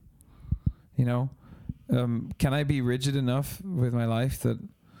films. You know, can I be rigid enough with my life that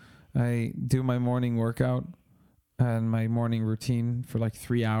I do my morning workout and my morning routine for like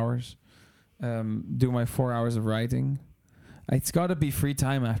 3 hours, do my 4 hours of writing? It's got to be free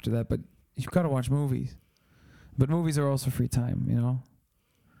time after that, but you've got to watch movies. But movies are also free time, you know?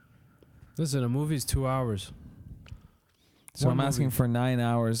 Listen, a movie's 2 hours. So One I'm asking movie. for 9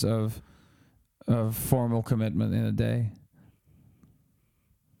 hours of formal commitment in a day.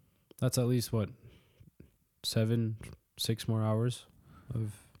 That's at least what, 6 more hours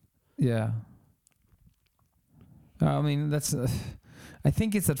of. Yeah. I mean, that's. I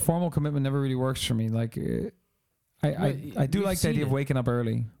think it's that formal commitment never really works for me. Like, I do We've like the idea seen of it. waking up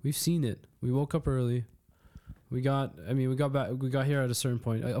early. We've seen it. We woke up early. We got here at a certain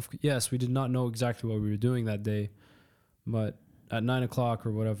point. Yes, we did not know exactly what we were doing that day, but at 9 o'clock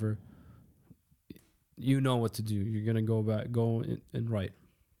or whatever, you know what to do. You're gonna go and write.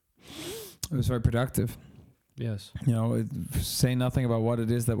 It was very productive. Yes, You know, say nothing about what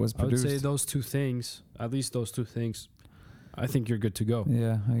it is that was I would produced. say those two things, at least those two things. I think you're good to go.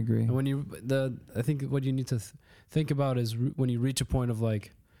 Yeah, I agree. And when I think what you need to think about is when you reach a point of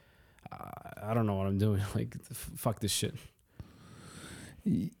like, I don't know what I'm doing. Like, fuck this shit.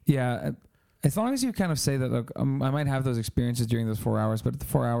 Yeah, as long as you kind of say that, look, I might have those experiences during those 4 hours, but at the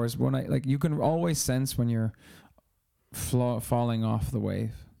 4 hours, when you can always sense when you're falling off the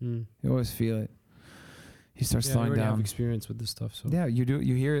wave. Mm. You always feel it. You start Yeah, I slowing already have down. experience with this stuff. So Yeah, you do.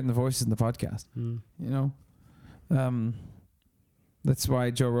 You hear it in the voices in the podcast. Mm. You know, that's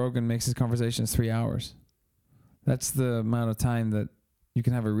why Joe Rogan makes his conversations 3 hours. That's the amount of time that you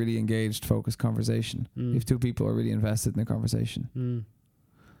can have a really engaged, focused conversation Mm. if two people are really invested in the conversation. Mm.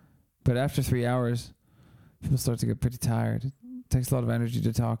 But after 3 hours, people start to get pretty tired. It takes a lot of energy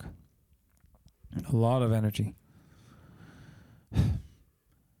to talk. A lot of energy.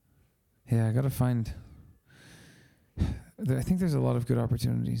 Yeah, I gotta find. I think there's a lot of good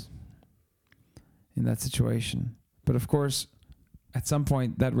opportunities in that situation. But of course, at some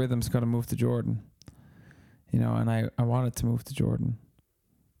point, that rhythm's got to move to Jordan. You know, and I want it to move to Jordan.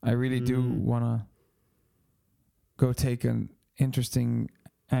 I really do want to go take an interesting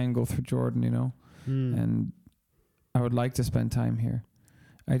angle through Jordan, you know, and I would like to spend time here.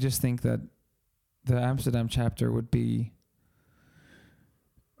 I just think that the Amsterdam chapter would be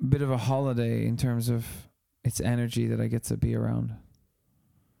a bit of a holiday in terms of its energy that I get to be around.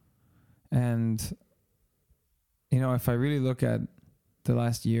 And, you know, if I really look at the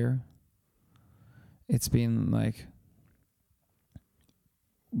last year, it's been like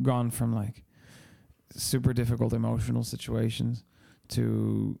gone from like super difficult emotional situations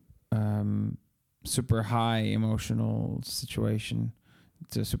to super high emotional situation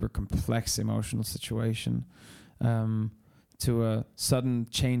to a super complex emotional situation to a sudden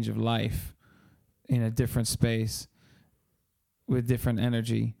change of life in a different space with different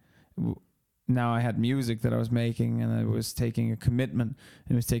energy. Now I had music that I was making and I was taking a commitment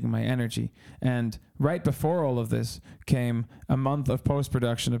and it was taking my energy. And right before all of this came a month of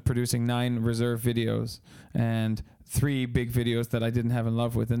post-production of producing 9 reserve videos and 3 big videos that I didn't have in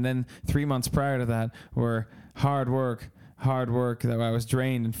love with. And then 3 months prior to that were hard work that I was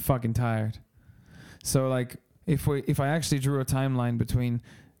drained and fucking tired. So like if I actually drew a timeline between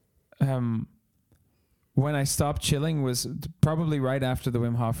when I stopped chilling was probably right after the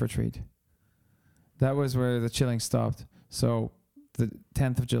Wim Hof retreat. That was where the chilling stopped. So the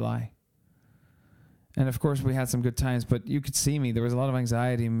 10th of July. And of course we had some good times, but you could see me. There was a lot of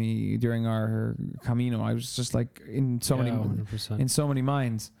anxiety in me during our Camino. I was just like in so 100%. many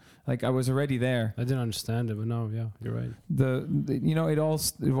minds. Like I was already there. I didn't understand it, but no, yeah, you're right. The you know, it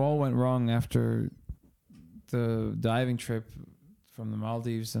all went wrong after the diving trip from the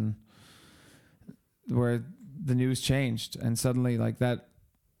Maldives and where the news changed and suddenly like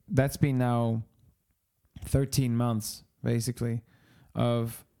that's been now 13 months basically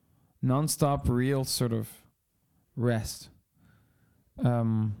of nonstop real sort of rest.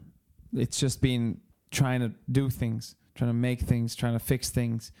 It's just been trying to do things, trying to make things, trying to fix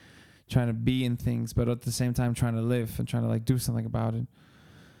things, trying to be in things, but at the same time trying to live and trying to like do something about it.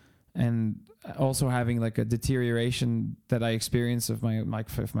 And also having like a deterioration that I experience of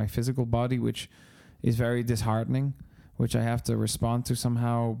my physical body, which is very disheartening, which I have to respond to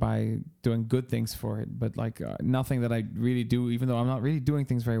somehow by doing good things for it. But like nothing that I really do, even though I'm not really doing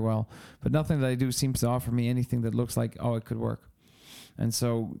things very well, but nothing that I do seems to offer me anything that looks like, oh, it could work. And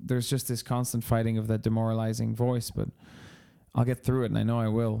so there's just this constant fighting of that demoralizing voice, but I'll get through it, and I know I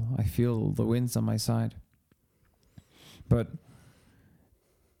will. I feel the winds on my side. But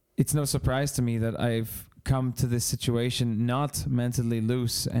it's no surprise to me that I've come to this situation not mentally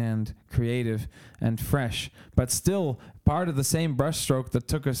loose and creative and fresh, but still part of the same brushstroke that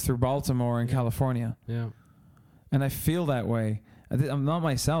took us through Baltimore and California. Yeah. And I feel that way. I'm not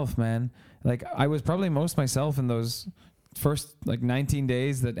myself, man. Like, I was probably most myself in those first, like, 19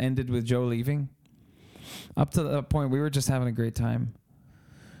 days that ended with Joe leaving. Up to that point, we were just having a great time.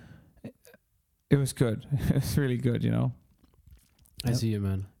 It was good. It was really good, you know? I see it,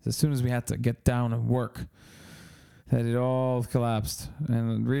 man. As soon as we had to get down and work, that it all collapsed.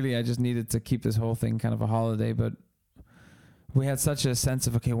 And really, I just needed to keep this whole thing kind of a holiday. But we had such a sense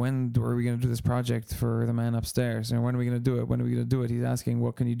of, okay, when are we going to do this project for the man upstairs? And when are we going to do it? When are we going to do it? He's asking,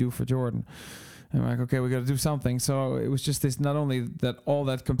 what can you do for Jordan? And we're like, okay, we got to do something. So it was just this, not only that, all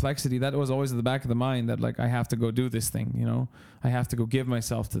that complexity, that was always at the back of the mind that, like, I have to go do this thing, you know? I have to go give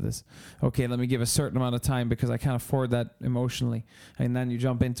myself to this. Okay, let me give a certain amount of time because I can't afford that emotionally. And then you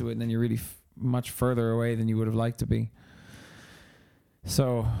jump into it and then you're really much further away than you would have liked to be.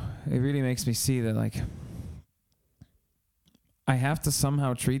 So it really makes me see that, like, I have to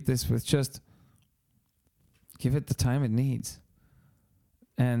somehow treat this with just give it the time it needs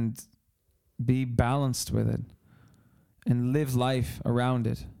and be balanced with it and live life around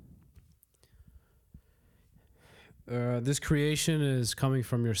it. This creation is coming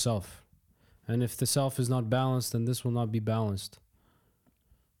from yourself. And if the self is not balanced, then this will not be balanced.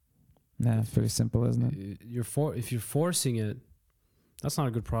 Yeah, it's pretty simple, isn't it? If you're forcing it, that's not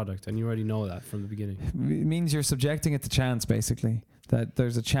a good product, and you already know that from the beginning. It means you're subjecting it to chance, basically. That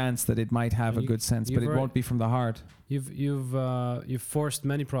there's a chance that it might have a good sense, but it won't be from the heart. You've forced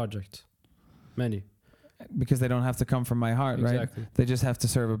many projects, many, because they don't have to come from my heart, exactly. Right? They just have to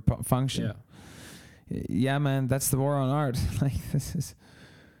serve a function. Yeah, man, that's the war on art. Like, this is.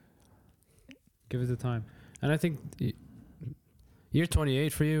 Give it the time, and I think year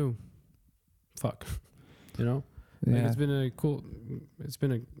 28 for you. Fuck, you know. Yeah. Like, it's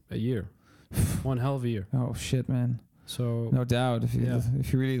been a year. One hell of a year. Oh shit, man. So no doubt, if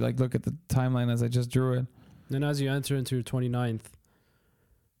you really like look at the timeline as I just drew it. Then as you enter into your 29th,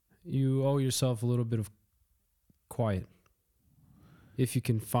 you owe yourself a little bit of quiet. If you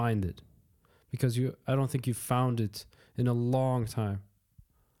can find it. Because I don't think you found it in a long time.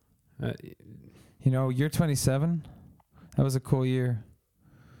 You know, year 27, that was a cool year.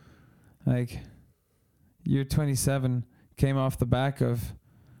 Like, year 27 came off the back of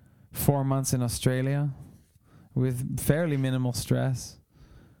 4 months in Australia with fairly minimal stress.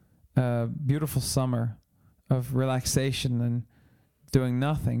 Beautiful summer of relaxation and doing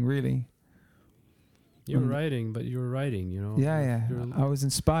nothing, really. You were writing, but you were writing, you know. Yeah. I was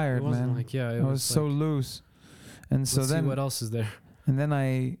inspired, it wasn't man. Like, yeah, I was so loose. And so then, see what else is there. And then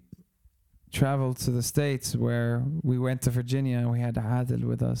I traveled to the States, where we went to Virginia and we had Adil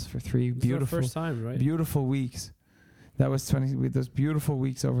with us for 3 beautiful, first time, right? Beautiful weeks. That was with those beautiful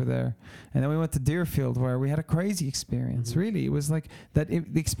weeks over there. And then we went to Deerfield, where we had a crazy experience. Really, it was like that.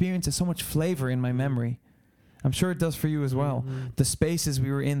 The experience has so much flavor in my memory. I'm sure it does for you as well. The spaces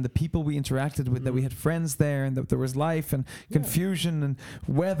we were in, the people we interacted with, that we had friends there, and that there was life and confusion and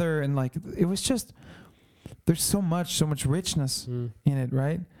weather, and like, it was just, there's so much richness in it,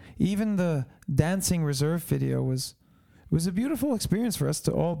 right? Even the dancing reserve video was a beautiful experience for us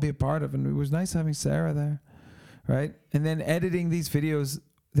to all be a part of, and it was nice having Sarah there, right? And then editing these videos,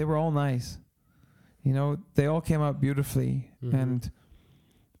 they were all nice. You know, they all came out beautifully, and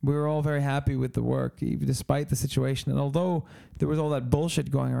we were all very happy with the work, even despite the situation. And although there was all that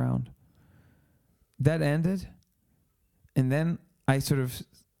bullshit going around, that ended. And then I sort of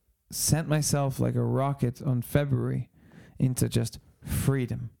sent myself like a rocket on February into just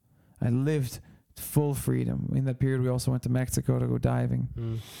freedom. I lived full freedom. In that period, we also went to Mexico to go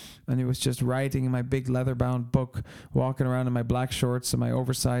diving. And it was just writing in my big leather-bound book, walking around in my black shorts and my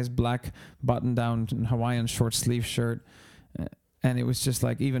oversized black button-down Hawaiian short sleeve shirt. And it was just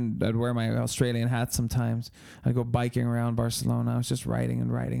like, even I'd wear my Australian hat sometimes. I'd go biking around Barcelona. I was just writing and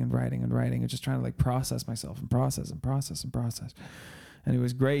just trying to like process myself and process. And it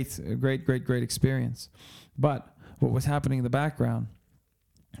was great, a great experience. But what was happening in the background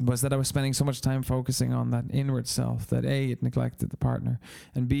was that I was spending so much time focusing on that inward self, that A, it neglected the partner,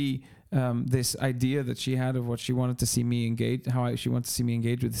 and B, this idea that she had of what she wanted to see me engage, she wanted to see me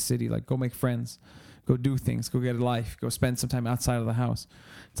engage with the city, like go make friends, go do things, go get a life, go spend some time outside of the house.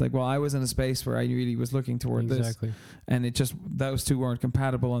 It's like, well, I was in a space where I really was looking toward this, Exactly. and it just, those two weren't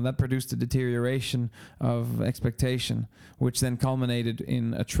compatible, and that produced a deterioration of expectation, which then culminated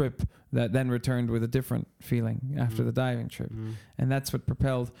in a trip that then returned with a different feeling after the diving trip. And that's what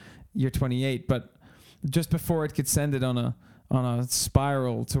propelled year 28. But just before it could send it on a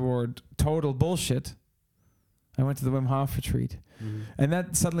spiral toward total bullshit, I went to the Wim Hof retreat. And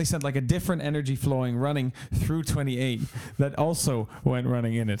that suddenly sent like a different energy flowing, running through 28 that also went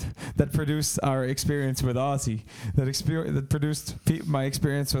running in it. That produced our experience with Ozzy. That produced my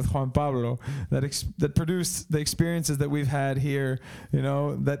experience with Juan Pablo. That produced the experiences that we've had here, you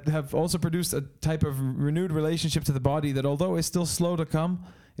know, that have also produced a type of renewed relationship to the body that, although is still slow to come,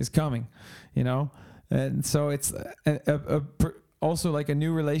 is coming, you know. And so it's also like a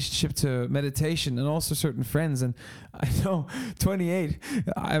new relationship to meditation and also certain friends. And I know 28,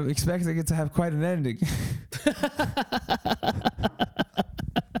 I'm expecting it to have quite an ending.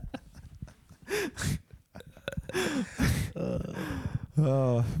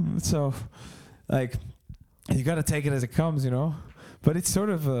 So like, you got to take it as it comes, you know, but it's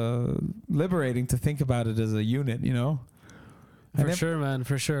sort of liberating to think about it as a unit, you know. For sure, man,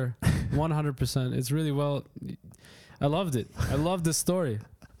 for sure. 100%. It's really well. I loved it. I love this story.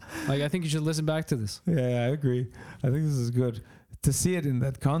 Like, I think you should listen back to this. Yeah, I agree. I think this is good to see it in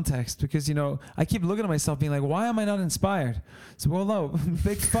that context, because, you know, I keep looking at myself being like, why am I not inspired? So, well, no,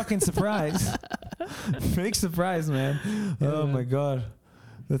 big fucking surprise. Big surprise, man. Oh my God.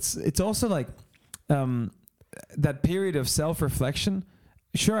 It's also like that period of self-reflection.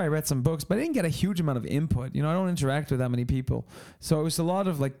 Sure, I read some books, but I didn't get a huge amount of input. You know, I don't interact with that many people. So it was a lot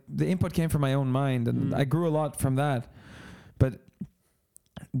of like, the input came from my own mind, and I grew a lot from that. But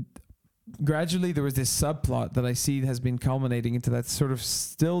gradually there was this subplot that I see has been culminating into that sort of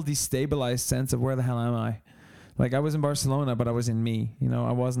still destabilized sense of where the hell am I? Like, I was in Barcelona, but I was in me, you know,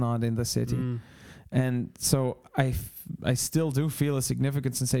 I was not in the city. And so I still do feel a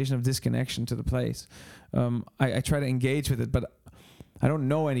significant sensation of disconnection to the place. I try to engage with it, but I don't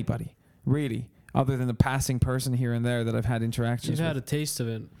know anybody, really, other than the passing person here and there that I've had interactions with. You've had a taste of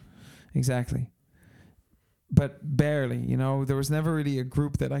it. Exactly. But barely, you know, there was never really a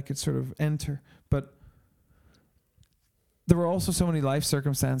group that I could sort of enter. But there were also so many life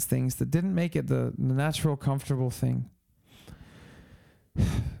circumstance things that didn't make it the natural, comfortable thing.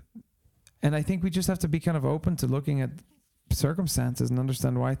 And I think we just have to be kind of open to looking at circumstances and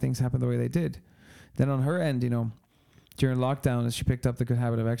understand why things happen the way they did. Then on her end, you know, during lockdown, as she picked up the good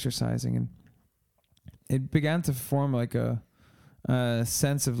habit of exercising, and it began to form like a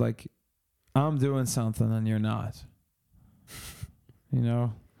sense of like, I'm doing something and you're not, you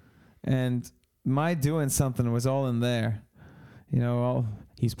know, and my doing something was all in there, you know,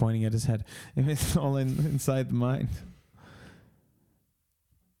 he's pointing at his head. It was all inside the mind.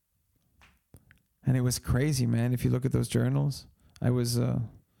 And it was crazy, man. If you look at those journals, I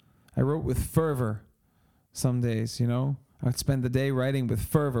wrote with fervor. Some days, you know, I'd spend the day writing with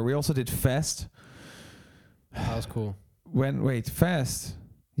fervor. We also did Fest. That was cool. Fest.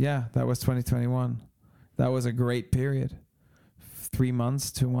 Yeah, that was 2021. That was a great period. 2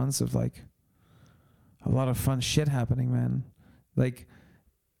 months of like a lot of fun shit happening, man. Like,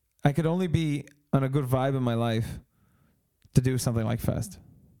 I could only be on a good vibe in my life to do something like Fest.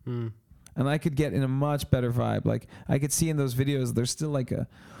 And I could get in a much better vibe. Like, I could see in those videos, there's still like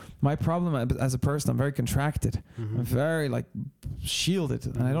my problem as a person, I'm very contracted. I'm very like shielded,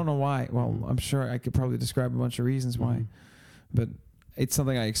 and I don't know why. Well, I'm sure I could probably describe a bunch of reasons why, but it's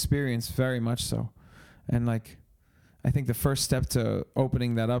something I experience very much so. And like, I think the first step to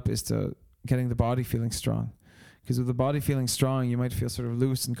opening that up is to getting the body feeling strong. Because with the body feeling strong, you might feel sort of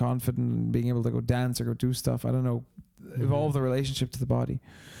loose and confident and being able to go dance or go do stuff. I don't know, evolve the relationship to the body.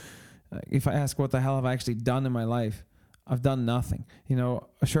 If I ask what the hell have I actually done in my life, I've done nothing. You know,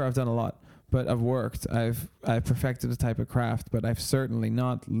 sure, I've done a lot, but I've worked. I've perfected a type of craft, but I've certainly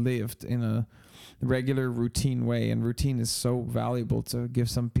not lived in a regular routine way. And routine is so valuable to give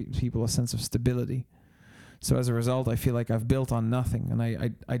some people a sense of stability. So as a result, I feel like I've built on nothing, and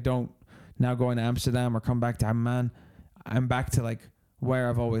I don't now go into Amsterdam or come back to Amman. I'm back to like where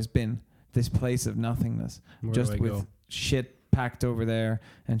I've always been, this place of nothingness, just with shit packed over there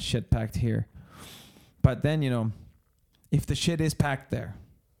and shit packed here. But then, you know, if the shit is packed there,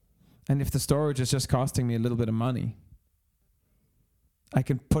 and if the storage is just costing me a little bit of money, I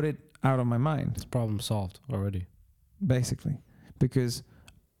can put it out of my mind. It's problem solved already. Basically. Because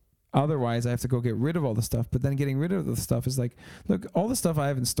otherwise I have to go get rid of all the stuff. But then getting rid of the stuff is like, look, all the stuff I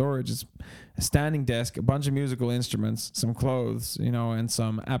have in storage is a standing desk, a bunch of musical instruments, some clothes, you know, and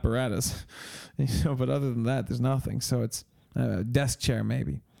some apparatus, you know. But other than that, there's nothing. So it's a desk chair,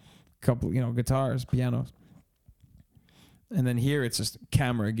 maybe a couple, you know, guitars, pianos, and then here it's just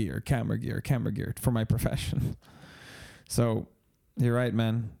camera gear for my profession. So you're right,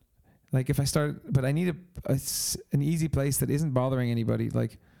 man. Like if I start, but I need an easy place that isn't bothering anybody,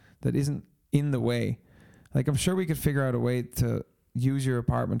 like that isn't in the way. Like I'm sure we could figure out a way to use your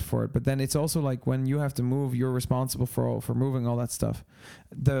apartment for it, but then it's also like when you have to move, you're responsible for moving all that stuff.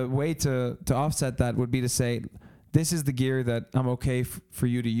 The way to offset that would be to say, this is the gear that I'm okay for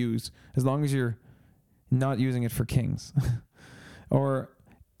you to use, as long as you're not using it for Kings. Or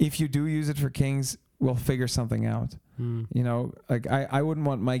if you do use it for Kings, we'll figure something out. You know, like I wouldn't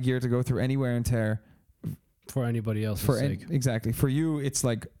want my gear to go through any wear and tear for anybody else's sake. Exactly. For you, it's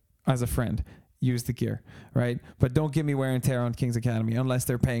like, as a friend, use the gear, right? But don't give me wear and tear on King's Academy unless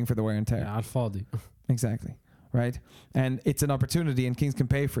they're paying for the wear and tear. Yeah, Alfaldi. Exactly, right? And it's an opportunity, and Kings can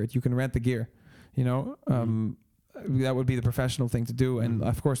pay for it. You can rent the gear, you know. That would be the professional thing to do, and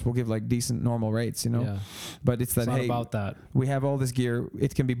of course we'll give like decent normal rates, you know. Yeah. But it's that, not hey, about that. We have all this gear.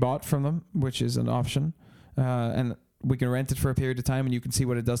 It can be bought from them, which is an option, and we can rent it for a period of time, and you can see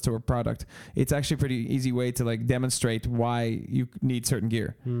what it does to our product. It's actually a pretty easy way to like demonstrate why you need certain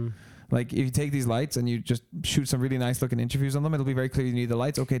gear. Like if you take these lights and you just shoot some really nice looking interviews on them, it'll be very clear you need the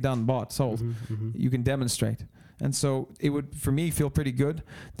lights. Okay, done, bought, sold. You can demonstrate. And so it would, for me, feel pretty good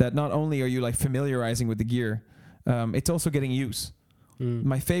that not only are you like familiarizing with the gear, it's also getting use.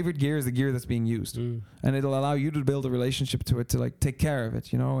 My favorite gear is the gear that's being used, and it'll allow you to build a relationship to it, to like take care of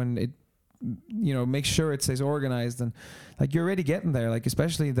it, you know, and it, you know, make sure it stays organized, and like you're already getting there, like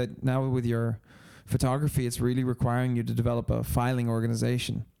especially that now with your photography, it's really requiring you to develop a filing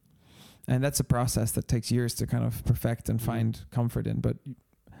organization, and that's a process that takes years to kind of perfect and find comfort in. But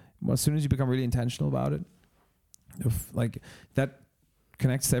as soon as you become really intentional about it, like that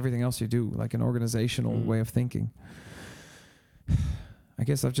connects to everything else you do, like an organizational way of thinking. I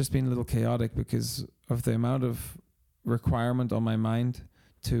guess I've just been a little chaotic because of the amount of requirement on my mind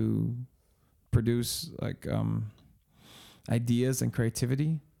to produce like ideas and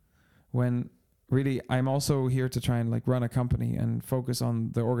creativity, when really I'm also here to try and like run a company and focus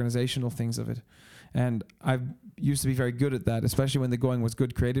on the organizational things of it. And I used to be very good at that, especially when the going was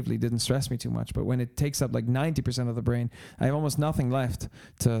good creatively, didn't stress me too much. But when it takes up like 90% of the brain, I have almost nothing left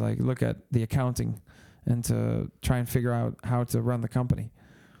to like look at the accounting and to try and figure out how to run the company.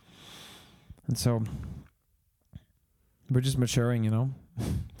 And so we're just maturing, you know,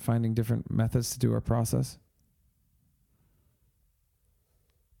 finding different methods to do our process.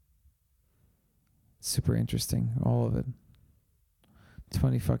 Super interesting, all of it.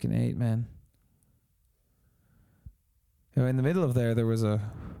 20 man. You know, in the middle of there was a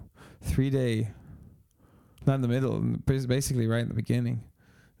 3-day, not in the middle, basically right in the beginning,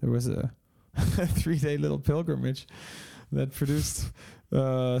 there was a 3-day little pilgrimage that produced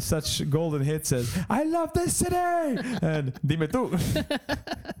such golden hits as "I love this city" and "Dime tú."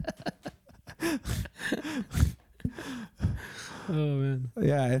 Oh man.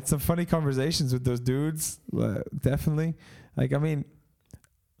 Yeah, it's some funny conversations with those dudes. Definitely. Like, I mean,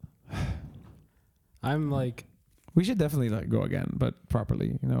 I'm like, we should definitely like go again, but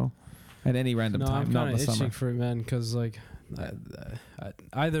properly, you know, at any random time, I'm not in the itching summer. for it, man, because like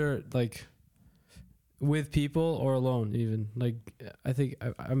either like with people or alone, even like I think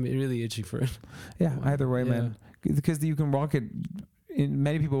I'm really itching for it. Yeah, either way, man, because you can walk it.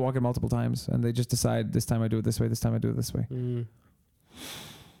 Many people walk it multiple times, and they just decide, this time I do it this way, this time I do it this way.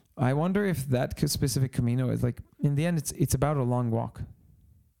 I wonder if that specific Camino is like, in the end, it's about a long walk.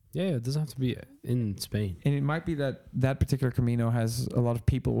 Yeah, it doesn't have to be in Spain. And it might be that particular Camino has a lot of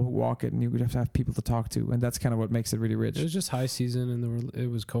people who walk it, and you would have to have people to talk to, and that's kind of what makes it really rich. It was just high season, and it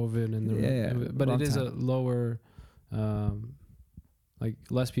was COVID, and but it is a lower, like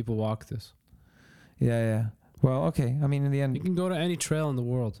less people walk this. Yeah. Well, okay. I mean, in the end, you can go to any trail in the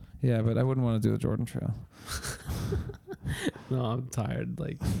world. Yeah, but I wouldn't want to do the Jordan Trail. No, I'm tired.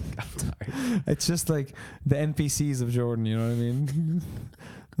 Like, I'm tired. It's just like the NPCs of Jordan. You know what I mean?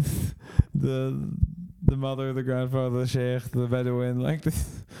 the mother, the grandfather, the sheikh, the Bedouin, like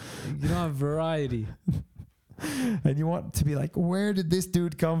this. You don't have variety. And you want to be like, where did this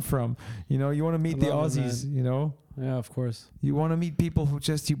dude come from? You know, you want to meet the Aussies, you know? Yeah, of course. You want to meet people who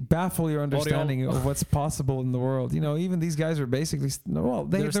just, you baffle your understanding of what's possible in the world. You know, even these guys were basically,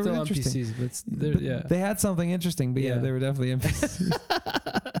 they're still interesting. NPCs, but they had something interesting, but they were definitely NPCs.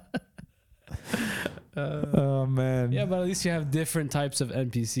 Oh, man. Yeah, but at least you have different types of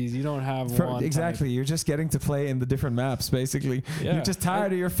NPCs. You don't have one. Exactly. You're just getting to play in the different maps, basically. Yeah. You're just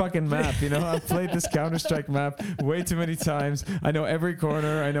tired of your fucking map. You know, I've played this Counter-Strike map way too many times. I know every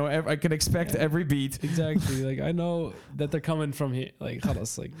corner. I know. I can expect every beat. Exactly. Like I know that they're coming from here. Like,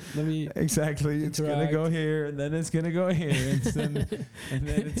 khalas, like let me. Exactly. It's gonna interact. go here, and then it's gonna go here, and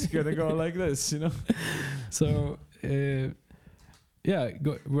then it's gonna go like this. You know. So, yeah,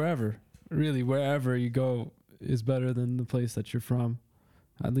 go wherever. Really, wherever you go is better than the place that you're from.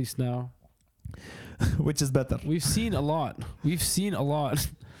 At least now. Which is better. We've seen a lot. We've seen a lot.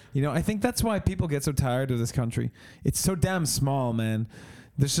 You know, I think that's why people get so tired of this country. It's so damn small, man.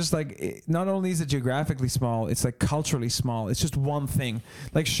 There's just like, not only is it geographically small, it's like culturally small. It's just one thing.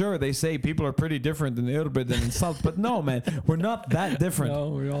 Like, sure, they say people are pretty different in Irbid and in Salt, but no, man, we're not that different. No,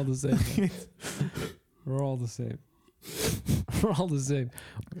 we're all the same. We're all the same. We're all the same.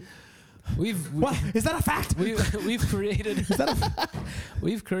 What? Is that a fact? We've created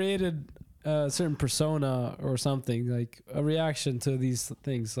we've created a certain persona or something, like a reaction to these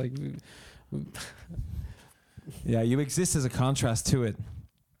things. Like, Yeah, you exist as a contrast to it.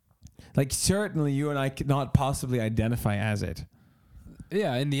 Like, certainly you and I could not possibly identify as it.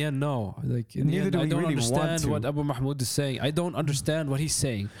 yeah, in the end, no. Like, in Neither the do end, we I don't really want understand to. what Abu Mahmoud is saying. I don't understand what he's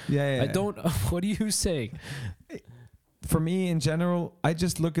saying. Yeah. I don't. What are you saying? For me, in general, I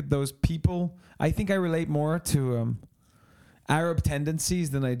just look at those people. I think I relate more to Arab tendencies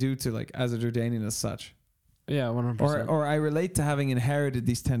than I do to like Azerbaijani as such. Yeah, 100%. Or I relate to having inherited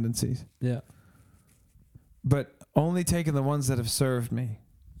these tendencies, Yeah. but only taking the ones that have served me.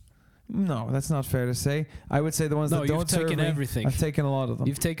 No, that's not fair to say. I would say the ones No, that don't you've serve taken me. everything. I've taken a lot of them.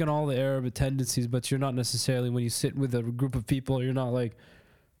 You've taken all the Arab tendencies, but you're not necessarily, when you sit with a group of people, you're not like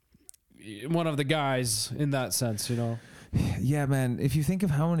one of the guys in that sense, you know? Yeah, man. If you think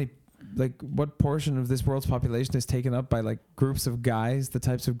of how many, like, what portion of this world's population is taken up by like groups of guys, the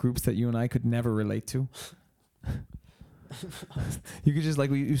types of groups that you and I could never relate to. You could just like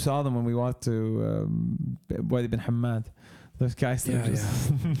you saw them when we walked to Wadi bin Hamad. Those guys. That are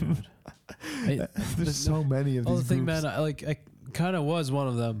just there's so many of Oh, these the thing, groups. man, I kind of was one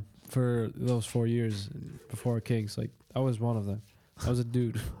of them for those 4 years before Kings. Like, I was one of them. I was a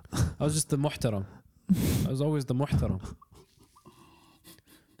dude. I was just the muhtaram. I was always the muhtaram.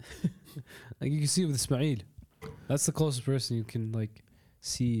 Like, you can see with Ismail. That's the closest person you can like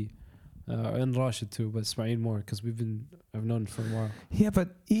see. And Rashid too, but Ismail more because I've known for a while. Yeah, but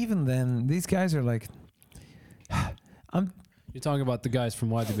even then, these guys are like. You're talking about the guys from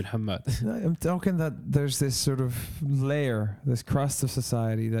Wadi bin Hamad. I'm talking that there's this sort of layer, this crust of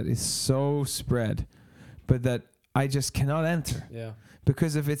society that is so spread, but that I just cannot enter Yeah.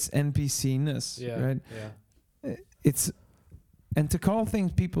 because of its NPC-ness, Yeah. right? Yeah. It's and to call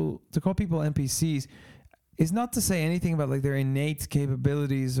people NPCs is not to say anything about like their innate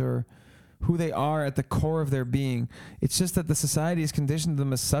capabilities or who they are at the core of their being. It's just that the society has conditioned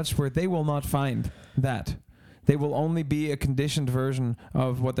them as such where they will not find that. They will only be a conditioned version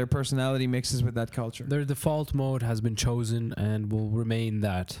of what their personality mixes with that culture. Their default mode has been chosen and will remain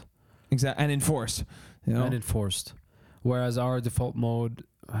that. Exactly, and enforced. You know? And enforced. Whereas our default mode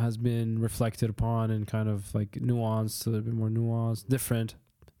has been reflected upon and kind of like nuanced, a little bit more nuanced, different.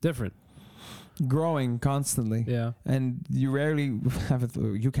 Growing constantly. Yeah. And you rarely have it.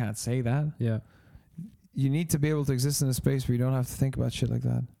 You can't say that. Yeah. You need to be able to exist in a space where you don't have to think about shit like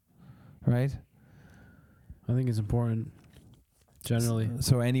that. Right? I think it's important. Generally.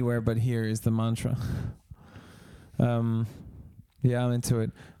 So anywhere but here is the mantra. Yeah, I'm into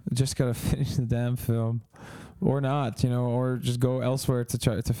it. Just gotta finish the damn film. Or not, you know, or just go elsewhere to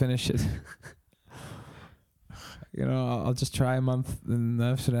try to finish it. You know, I'll just try a month in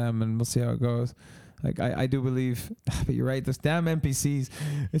Amsterdam and we'll see how it goes. Like, I do believe, but you're right, those damn NPCs,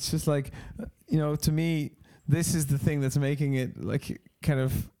 it's just like, you know, to me, this is the thing that's making it like kind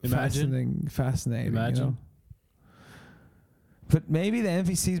of fascinating. Imagine. You know? But maybe the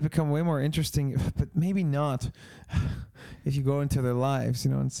NPCs become way more interesting, but maybe not. If you go into their lives,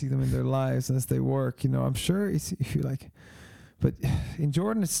 you know, and see them in their lives as they work, you know, I'm sure if you like, but in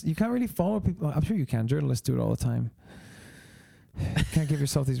Jordan, you can't really follow people. I'm sure you can. Journalists do it all the time. You can't give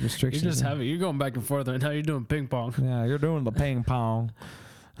yourself these restrictions. You're just having, you're going back and forth right now. You're doing ping pong. Yeah, you're doing the ping pong.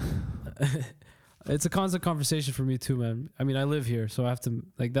 It's a constant conversation for me too, man. I mean, I live here, so I have to,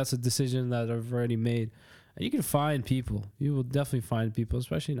 like, that's a decision that I've already made. And you can find people. You will definitely find people,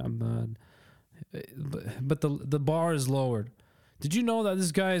 especially in Amman. But the bar is lowered. Did you know that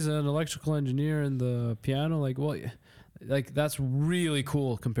this guy is an electrical engineer in the piano? Like, well, Like that's really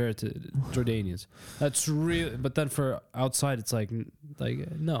cool compared to Jordanians. That's really, but then for outside, it's like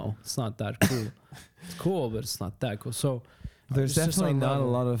no, it's not that cool. It's cool, but it's not that cool. So There's it's just definitely our not a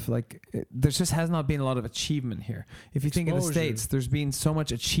level. lot of like. There just has not been a lot of achievement here. If you think of the Exposure. States, there's been so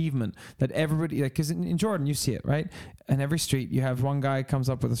much achievement that everybody like. Because in Jordan, you see it right, and every street you have one guy comes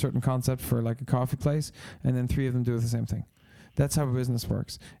up with a certain concept for like a coffee place, and then 3 of them do the same thing. That's how business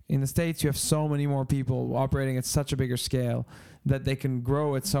works. In the States, you have so many more people operating at such a bigger scale that they can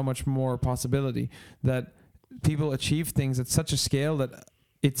grow at so much more possibility. That people achieve things at such a scale that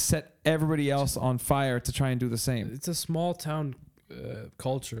it set everybody else on fire to try and do the same. It's a small town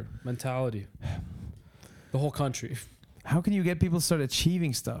culture mentality. The whole country. How can you get people to start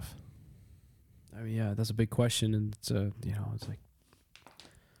achieving stuff? I mean, yeah, that's a big question, and it's it's like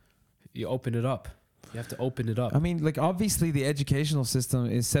you open it up. You have to open it up. I mean, like obviously the educational system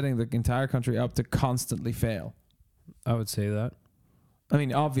is setting the entire country up to constantly fail. I would say that. I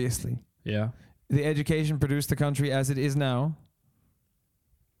mean, obviously. Yeah. The education produced the country as it is now.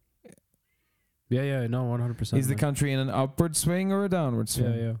 Yeah, no, 100%. Is the country in an upward swing or a downward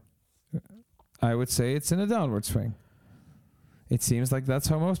swing? Yeah. I would say it's in a downward swing. It seems like that's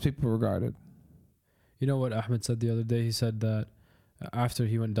how most people regard it. You know what Ahmed said the other day? He said that after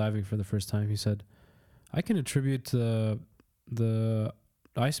he went diving for the first time, he said, I can attribute the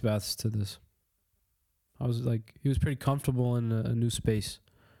ice baths to this. I was like, he was pretty comfortable in a new space,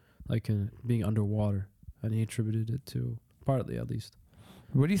 like in being underwater. And he attributed it to, partly at least.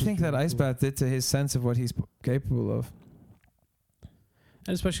 What do you Just think that really ice cool. bath did to his sense of what he's capable of?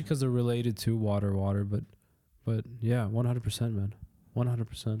 And especially because they're related to water, but yeah, 100%, man.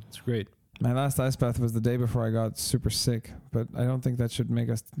 100%. It's great. My last ice bath was the day before I got super sick, but I don't think that should make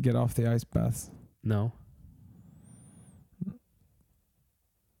us get off the ice baths. No.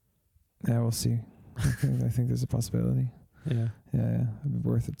 Yeah, we'll see. I think there's a possibility. Yeah. Yeah, it'd be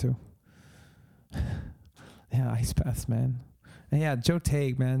worth it too. Yeah, ice baths, man. And yeah, Joe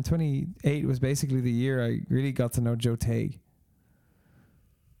Tague, man. 28 was basically the year I really got to know Joe Tague.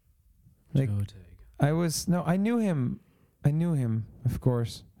 Like, Joe Tague. I knew him. Of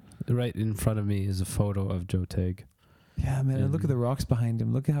course. Right in front of me is a photo of Joe Tague. Yeah, man. And look at the rocks behind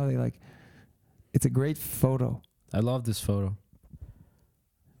him. Look at how they like. It's a great photo. I love this photo.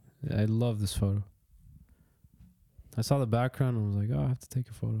 I love this photo. I saw the background and was like, oh, I have to take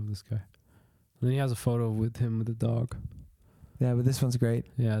a photo of this guy. And then he has a photo with him with the dog. Yeah, but this one's great.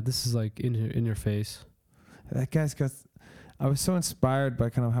 Yeah, this is like in your face. That guy's got. I was so inspired by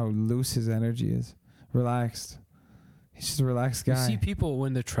kind of how loose his energy is, relaxed. He's just a relaxed guy. You see people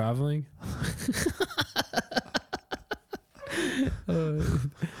when they're traveling.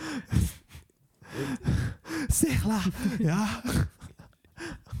 Yeah.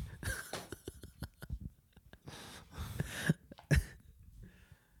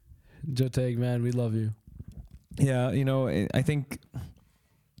 Joe Tague, man, we love you. Yeah, I think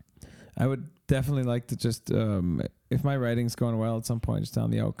I would definitely like to just, if my writing's going well at some point, just tell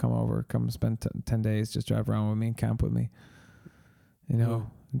me, come over, come spend 10 days, just drive around with me and camp with me.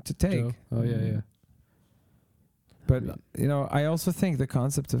 To take. Joe? Oh, yeah. But, I also think the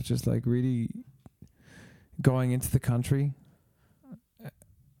concept of just like really going into the country,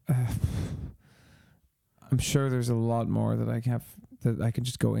 I'm sure there's a lot more that I can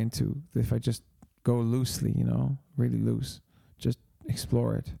just go into if I just go loosely, really loose, just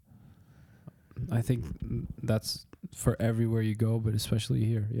explore it. I think that's for everywhere you go, but especially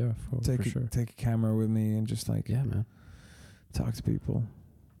here. Yeah, for sure. Take a camera with me and just like Yeah, man. talk to people.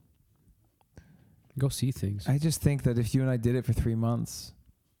 Go see things. I just think that if you and I did it for 3 months,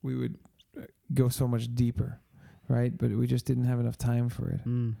 we would go so much deeper, right? But we just didn't have enough time for it.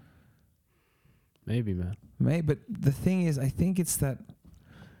 Maybe, man. But the thing is, I think it's that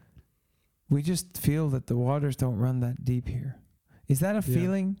we just feel that the waters don't run that deep here. Is that a Yeah.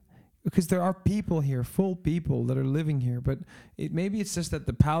 feeling? Because there are people here, full people that are living here, but maybe it's just that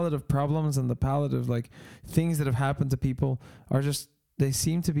the palette of problems and the palette of like things that have happened to people are just, they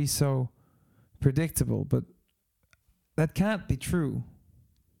seem to be so predictable, but that can't be true.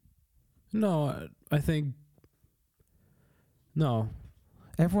 No, I think no.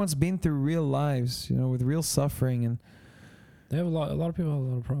 Everyone's been through real lives, with real suffering, and They have a lot of people have a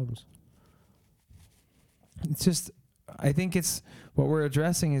lot of problems. it's just, I think it's what we're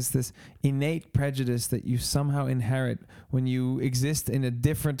addressing is this innate prejudice that you somehow inherit when you exist in a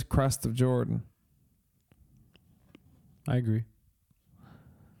different crust of Jordan. I agree.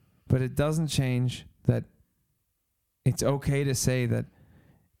 But it doesn't change that it's okay to say that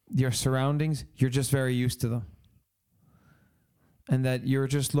your surroundings, you're just very used to them. And that you're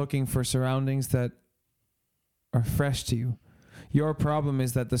just looking for surroundings that are fresh to you. Your problem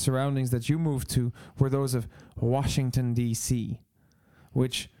is that the surroundings that you moved to were those of Washington, D.C.,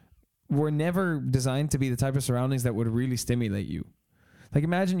 which were never designed to be the type of surroundings that would really stimulate you. Like,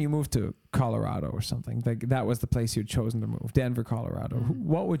 imagine you moved to Colorado or something. Like, that was the place you'd chosen to move. Denver, Colorado.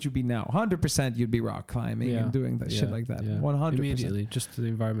 What would you be now? 100% you'd be rock climbing and doing that shit like that. 100%. Immediately, just the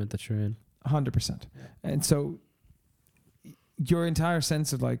environment that you're in. 100%. And so your entire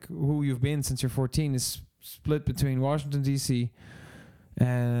sense of like who you've been since you're 14 is split between Washington, D.C.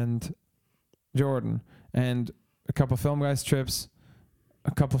 and Jordan, and a couple film guys trips,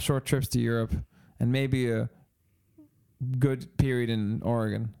 a couple short trips to Europe, and maybe a good period in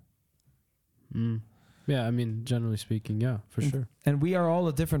Oregon. Yeah, I mean, generally speaking, yeah, for sure. And we are all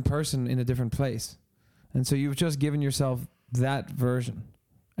a different person in a different place. And so you've just given yourself that version.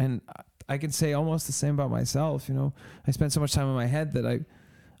 And I can say almost the same about myself, you know. I spend so much time in my head that I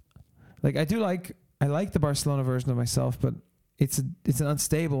like the Barcelona version of myself, but it's an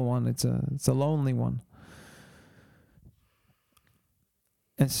unstable one. It's a lonely one.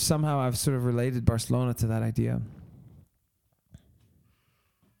 And somehow I've sort of related Barcelona to that idea.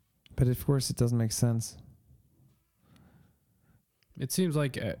 But of course it doesn't make sense. It seems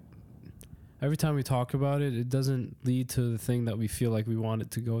like every time we talk about it, it doesn't lead to the thing that we feel like we want it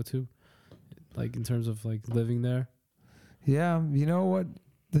to go to. Like in terms of like living there. Yeah, you know what?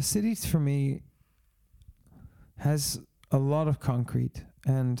 The city for me has a lot of concrete,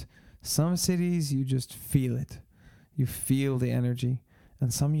 and some cities you just feel it. You feel the energy,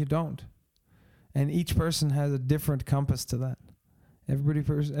 and some you don't. And each person has a different compass to that.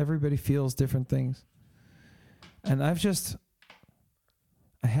 Everybody feels different things. And I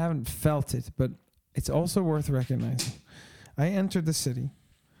haven't felt it, but it's also worth recognizing. I entered the city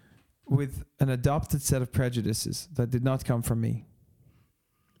with an adopted set of prejudices that did not come from me.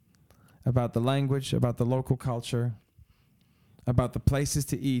 About the language, about the local culture, about the places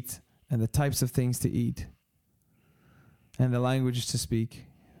to eat and the types of things to eat, and the languages to speak.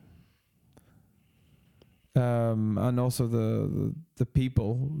 And also the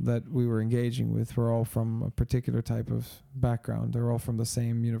people that we were engaging with were all from a particular type of background. They're all from the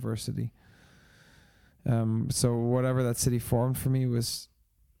same university. So whatever that city formed for me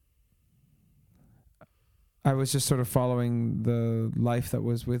I was just sort of following the life that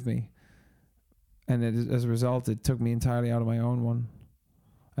was with me. And as a result, it took me entirely out of my own one.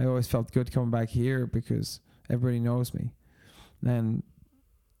 I always felt good coming back here because everybody knows me. And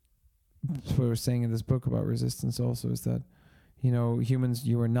that's what we're saying in this book about resistance also, is that, you know, humans,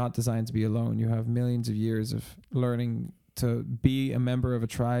 you are not designed to be alone. You have millions of years of learning to be a member of a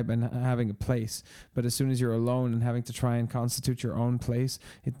tribe and having a place. But as soon as you're alone and having to try and constitute your own place,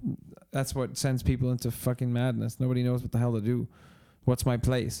 that's what sends people into fucking madness. Nobody knows what the hell to do. What's my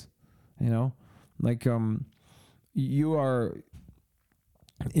place? You know? Like, you are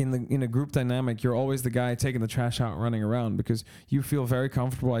in a group dynamic, you're always the guy taking the trash out and running around because you feel very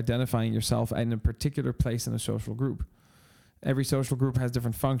comfortable identifying yourself in a particular place in a social group. Every social group has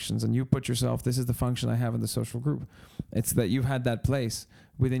different functions, and you put yourself, this is the function I have in the social group. It's that you've had that place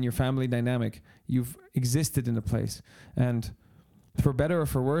within your family dynamic. You've existed in a place. And for better or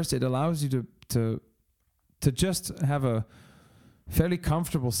for worse, it allows you to just have a fairly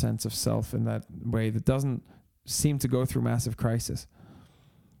comfortable sense of self in that way that doesn't seem to go through massive crisis.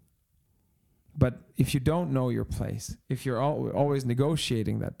 But if you don't know your place, if you're always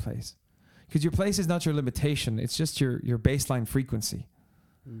negotiating that place, because your place is not your limitation, it's just your baseline frequency.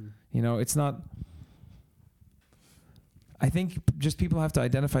 You know, it's not... I think just people have to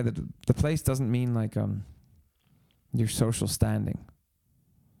identify that the place doesn't mean like your social standing.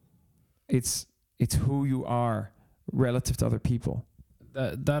 It's who you are relative to other people.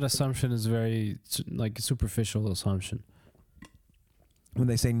 That assumption is very like a superficial assumption. When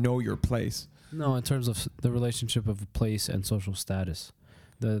they say know your place. No, in terms of the relationship of place and social status.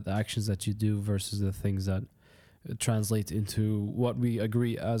 The actions that you do versus the things that translate into what we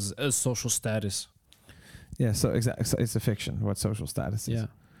agree as social status. Yeah, so exactly, so it's a fiction what social status is. Yeah.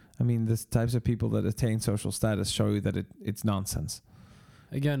 I mean, the types of people that attain social status show you that it's nonsense.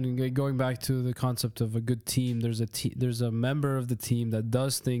 Again, going back to the concept of a good team, there's a member of the team that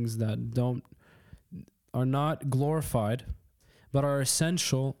does things that are not glorified, but are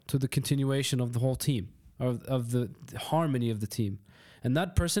essential to the continuation of the whole team, of the harmony of the team. And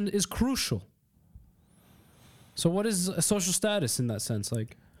that person is crucial. So what is a social status in that sense?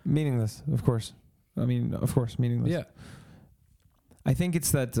 Like, meaningless, of course. I mean, of course, meaningless. Yeah. I think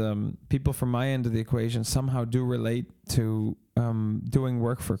it's that people from my end of the equation somehow do relate to doing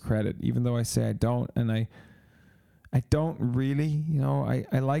work for credit, even though I say I don't. And I don't really, you know,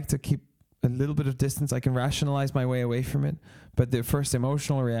 I like to keep a little bit of distance. I can rationalize my way away from it, but the first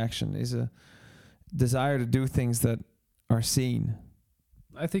emotional reaction is a desire to do things that are seen.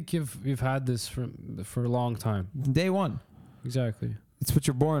 I think you've had this for a long time. Day one. Exactly. It's what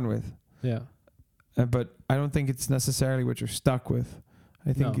you're born with. Yeah. But I don't think it's necessarily what you're stuck with.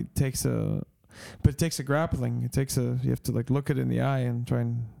 I think No. it takes a grappling. You have to like look it in the eye and try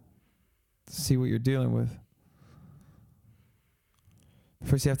and see what you're dealing with.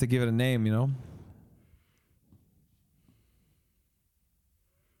 First you have to give it a name, you know?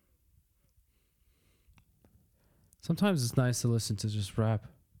 Sometimes it's nice to listen to just rap.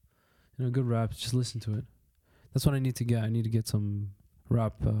 You know, good rap, just listen to it. That's what I need to get. I need to get some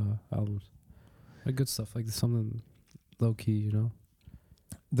rap albums. Like good stuff, like something low key, you know?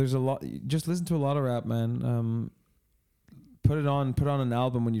 There's a lot. Just listen to a lot of rap, man. Put on an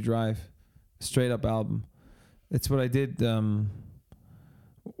album when you drive, straight up album. It's what I did in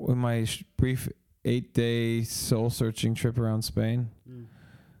my brief 8-day soul searching trip around Spain.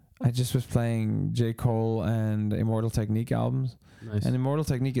 I just was playing J. Cole and Immortal Technique albums, Nice. and Immortal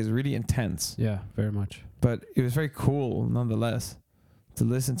Technique is really intense, Yeah, very much. but it was very cool nonetheless to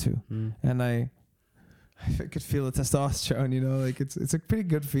listen to, and I could feel the testosterone, you know, like it's a pretty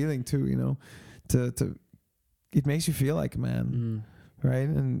good feeling too, you know, to it makes you feel like a man, right?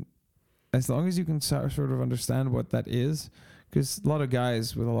 And as long as you can sort of understand what that is, because a lot of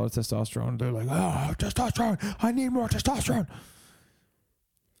guys with a lot of testosterone, they're like, oh, testosterone, I need more testosterone.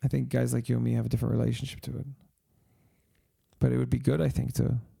 I think guys like you and me have a different relationship to it, but it would be good, I think,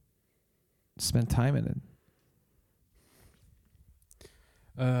 to spend time in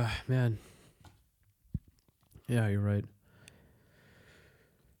it. Man. Yeah, you're right.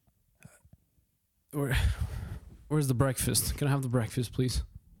 Where's the breakfast? Can I have the breakfast, please?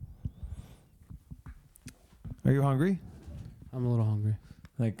 Are you hungry? I'm a little hungry.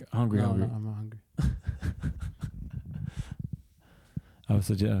 Like hungry. No, I'm not hungry. I was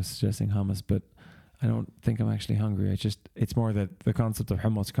suggesting hummus, but I don't think I'm actually hungry. It's more that the concept of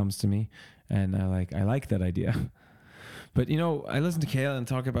hummus comes to me, and I like that idea. But you know, I listen to Kayla and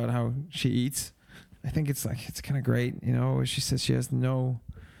talk about how she eats. I think it's kind of great, you know. She says she has no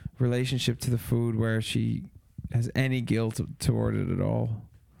relationship to the food where she has any guilt toward it at all.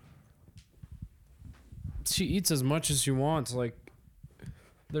 She eats as much as she wants. Like,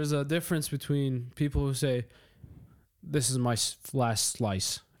 there's a difference between people who say, "This is my last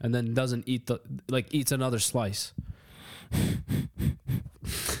slice," and then doesn't eat eats another slice.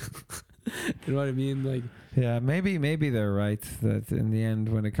 You know what I mean? Like, Yeah, maybe they're right that in the end,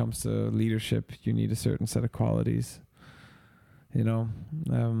 when it comes to leadership, you need a certain set of qualities, you know,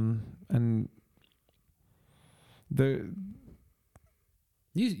 and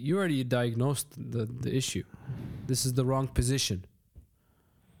you already diagnosed the issue. This is the wrong position.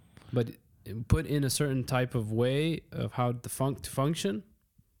 But put in a certain type of way of how to function,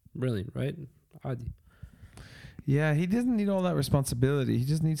 brilliant, right? Adi. Yeah, he doesn't need all that responsibility. He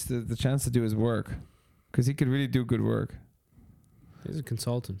just needs the chance to do his work, because he could really do good work. He's a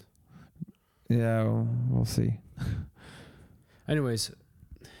consultant. Yeah, we'll see. Anyways,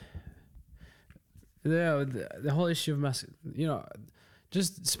 yeah, the whole issue of you know,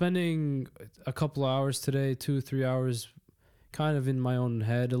 just spending a couple hours today, 2-3 hours, kind of in my own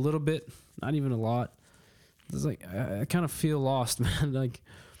head a little bit, not even a lot. It's like I kind of feel lost, man. Like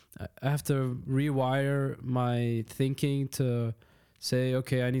I have to rewire my thinking to say,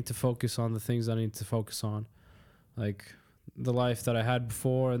 okay, I need to focus on the things I need to focus on, like the life that I had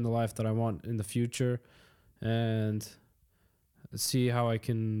before and the life that I want in the future, and see how I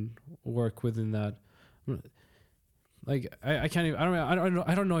can work within that. Like I can't even,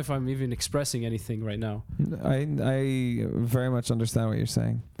 I don't know if I'm even expressing anything right now. I very much understand what you're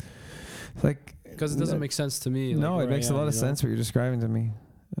saying. Like, Because it doesn't make sense to me. No, like, it makes a lot of sense what you're describing to me.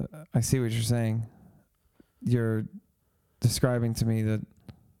 I see what you're saying. You're describing to me that,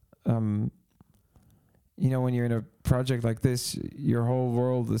 you know, when you're in a project like this, your whole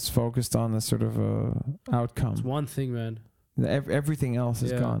world is focused on a sort of outcome. It's one thing, man. Everything else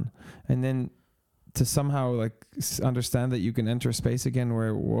is gone. And then to somehow like understand that you can enter space again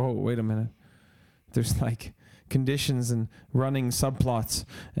where, whoa, wait a minute. There's like conditions and running subplots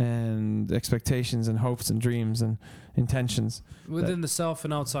and expectations and hopes and dreams and intentions Within the self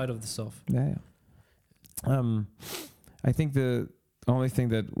and outside of the self. Yeah. I think the only thing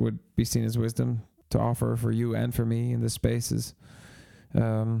that would be seen as wisdom to offer for you and for me in this space is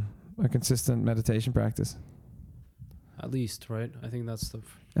a consistent meditation practice. At least, right? I think that's the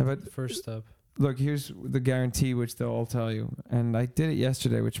But first step. look, here's the guarantee which they'll all tell you. And I did it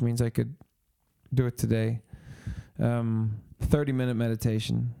yesterday, which means I could do it today. 30-minute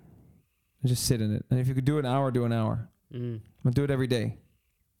meditation. and just sit in it. And if you could do an hour, do an hour. But do it every day.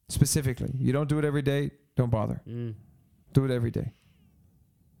 Specifically. You don't do it every day, don't bother. Do it every day.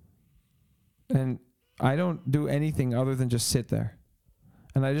 And I don't do anything other than just sit there.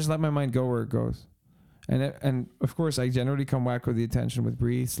 And I just let my mind go where it goes. And of course, I generally come back with the attention with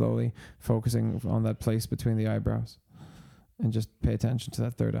breathe slowly, focusing on that place between the eyebrows. And just pay attention to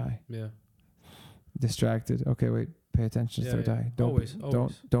that third eye. Yeah. Distracted. Okay, wait. Pay attention to third eye. Always.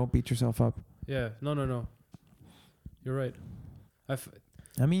 Don't beat yourself up. Yeah. No. You're right.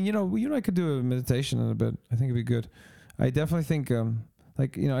 I mean, you and I could do a meditation in a bit. I think it'd be good. I definitely think,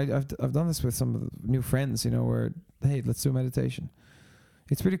 I've done this with some of the new friends, where, hey, let's do meditation.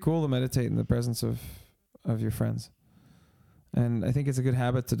 It's pretty cool to meditate in the presence of your friends. And I think it's a good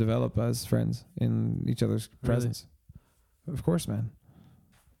habit to develop as friends in each other's presence. Of course, man.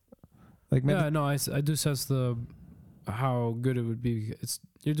 Like I do sense how good it would be.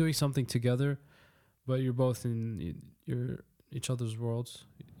 You're doing something together, but you're both in each other's worlds,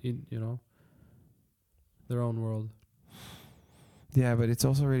 their own world. Yeah, but it's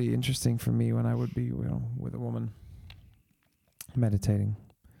also really interesting for me when I would be, with a woman meditating.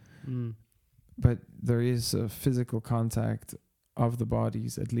 But there is a physical contact of the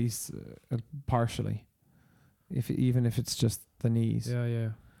bodies, at least partially, even if it's just the knees. Yeah.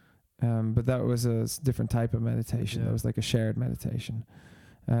 But that was a different type of meditation. Yeah. That was like a shared meditation.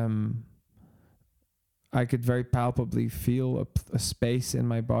 I could very palpably feel a space in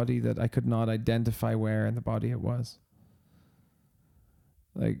my body that I could not identify where in the body it was.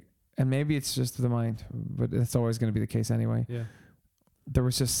 And maybe it's just the mind, but it's always going to be the case anyway. Yeah. There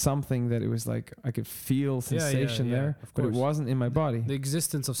was just something that it was like I could feel sensation there, but it wasn't in my body. The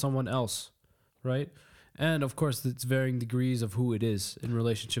existence of someone else, right? And of course, it's varying degrees of who it is in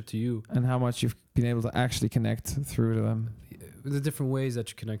relationship to you. And how much you've been able to actually connect through to them. The different ways that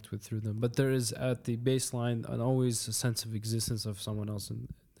you connect with through them. But there is at the baseline always a sense of existence of someone else.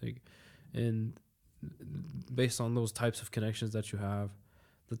 And based on those types of connections that you have,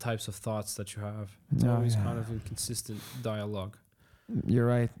 the types of thoughts that you have, it's always kind of in consistent dialogue. You're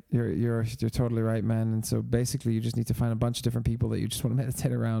right. You're totally right, man. And so basically, you just need to find a bunch of different people that you just want to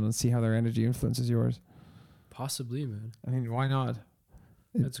meditate around and see how their energy influences yours. Possibly, man. I mean, why not?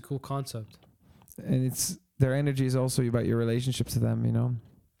 It's a cool concept. And their energy is also about your relationship to them,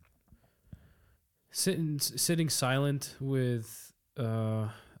 Sitting silent with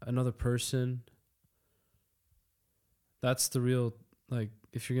another person. That's the real,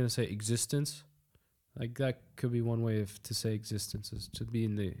 if you're gonna say existence. That could be one way to say existence, is to be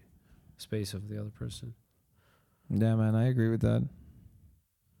in the space of the other person. Yeah, man, I agree with that.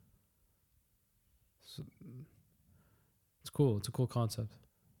 So, it's cool. It's a cool concept.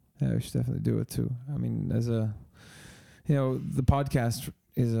 Yeah, we should definitely do it too. I mean, the podcast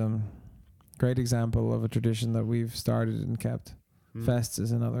is a great example of a tradition that we've started and kept. Fests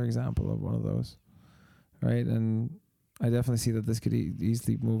is another example of one of those, right? And I definitely see that this could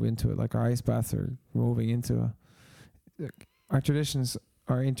easily move into it. Like our ice baths are moving into our traditions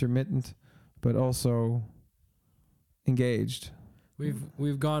are intermittent, but also engaged.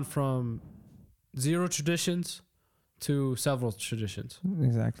 We've gone from 0 traditions to several traditions.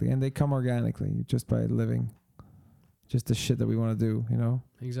 Exactly, and they come organically just by living, just the shit that we want to do.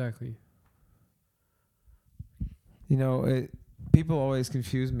 Exactly. People always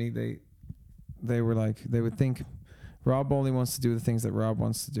confuse me. They would think Rob only wants to do the things that Rob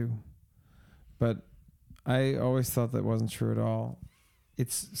wants to do. But I always thought that wasn't true at all.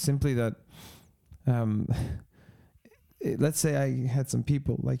 It's simply that, let's say I had some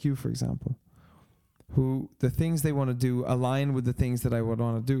people like you, for example, who the things they want to do align with the things that I would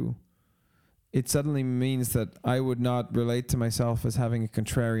want to do. It suddenly means that I would not relate to myself as having a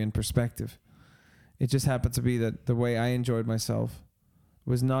contrarian perspective. It just happened to be that the way I enjoyed myself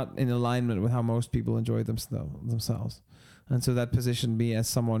was not in alignment with how most people enjoy themselves. And so that positioned me as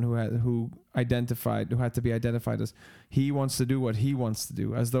someone who had to be identified as he wants to do what he wants to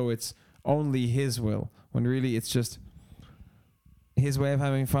do, as though it's only his will, when really it's just his way of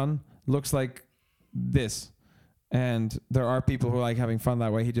having fun looks like this. And there are people who like having fun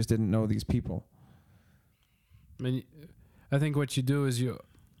that way. He just didn't know these people. I mean, I think what you do is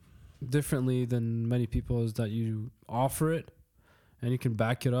differently than many people is that you offer it and you can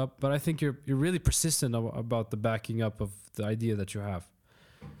back it up. But I think you're really persistent about the backing up of the idea that you have,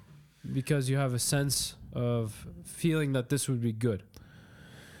 because you have a sense of feeling that this would be good.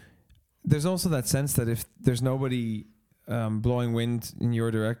 There's also that sense that if there's nobody blowing wind in your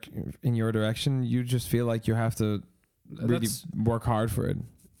direction, you just feel like you have to really work hard for it.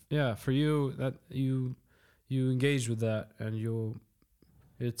 Yeah, for you, that you engage with that, and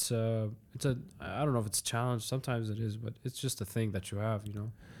It's a I don't know if it's a challenge. Sometimes it is, but it's just a thing that you have, you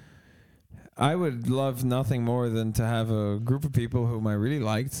know. I would love nothing more than to have a group of people whom I really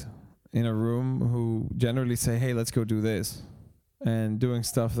liked in a room who generally say, "Hey, let's go do this," and doing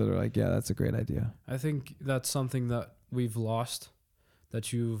stuff that are like, "Yeah, that's a great idea." I think that's something that we've lost,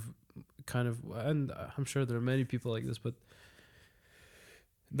 that you've kind of, and I'm sure there are many people like this, but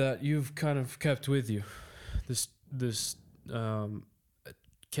that you've kind of kept with you, this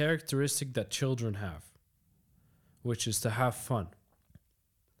characteristic that children have, which is to have fun,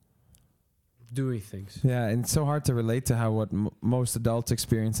 doing things. Yeah, and it's so hard to relate to how most adults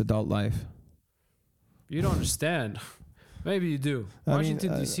experience adult life. You don't understand. Maybe you do. I mean,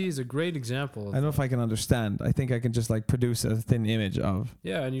 Washington D.C. is a great example. I don't know if I can understand. I think I can just like produce a thin image of.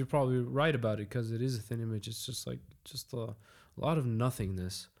 Yeah, and you're probably right about it because it is a thin image. It's just like a lot of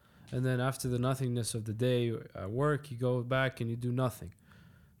nothingness. And then after the nothingness of the day at work, you go back and you do nothing.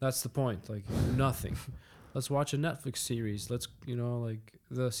 That's the point. Like, you do nothing. Let's watch a Netflix series. Let's, like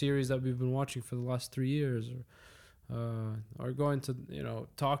the series that we've been watching for the last 3 years, or going to,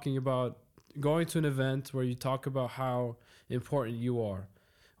 talking about going to an event where you talk about how important you are,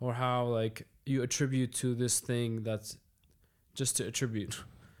 or how like you attribute to this thing that's just to attribute.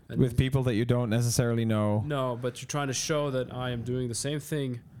 And With people that you don't necessarily know. No, but you're trying to show that I am doing the same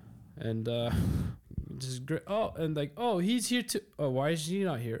thing, and just great. Oh, and like, oh, he's here too. Oh, why is he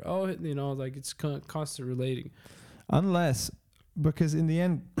not here? Oh, like it's constant relating. Unless, because in the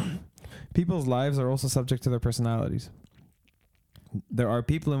end, people's lives are also subject to their personalities. There are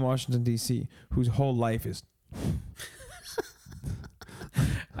people in Washington, D.C. whose whole life is...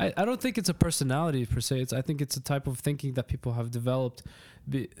 I don't think it's a personality per se. I think it's a type of thinking that people have developed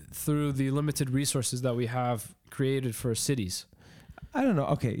through the limited resources that we have created for cities. I don't know.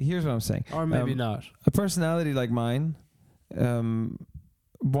 Okay, here's what I'm saying. Or maybe not. A personality like mine,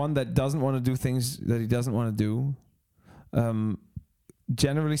 one that doesn't want to do things that he doesn't want to do,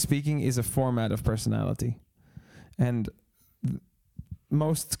 generally speaking, is a format of personality. And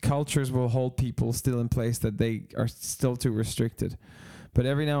most cultures will hold people still in place that they are still too restricted. But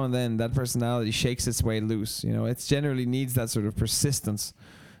every now and then that personality shakes its way loose. It generally needs that sort of persistence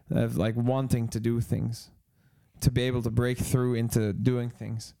of like wanting to do things, to be able to break through into doing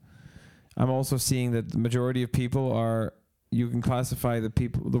things. I'm also seeing that the majority of people are, you can classify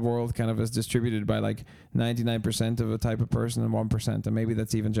the world kind of as distributed by like 99% of a type of person and 1%. And maybe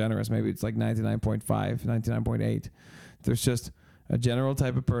that's even generous. Maybe it's like 99.5, 99.8. There's just a general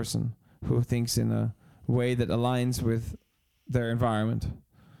type of person who thinks in a way that aligns with their environment.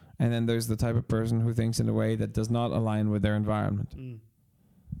 And then there's the type of person who thinks in a way that does not align with their environment.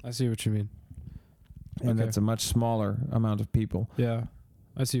 I see what you mean. And that's a much smaller amount of people. Yeah,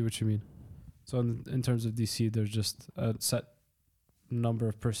 I see what you mean. So in terms of DC, there's just a set number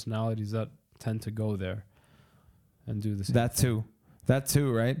of personalities that tend to go there and do the same thing. That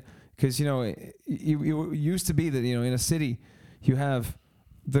too, right? Because, you used to be that, in a city, you have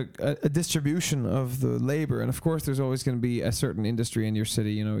a distribution of the labor. And of course, there's always going to be a certain industry in your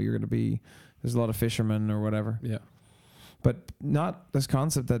city. You're going to be, there's a lot of fishermen or whatever. Yeah. But not this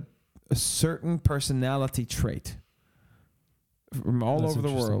concept that a certain personality trait from all over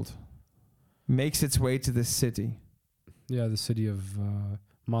the world makes its way to this city. Yeah, the city of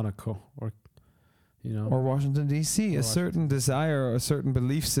Monaco, or Washington, D.C. A certain desire, a certain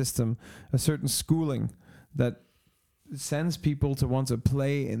belief system, a certain schooling that sends people to want to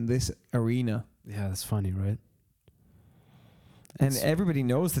play in this arena. Yeah, that's funny, right? And everybody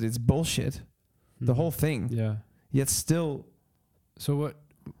knows that it's bullshit, the whole thing. Yeah. Yet still... So what...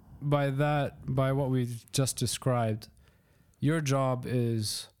 By what we've just described, your job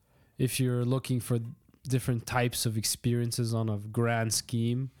is, if you're looking for different types of experiences on a grand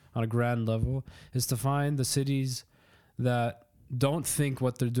scheme, on a grand level, is to find the cities that don't think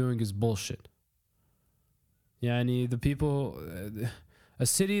what they're doing is bullshit. Yeah, the people, a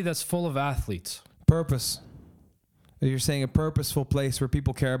city that's full of athletes. Purpose. You're saying a purposeful place where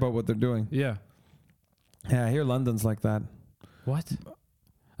people care about what they're doing. Yeah. Yeah, I hear London's like that. What?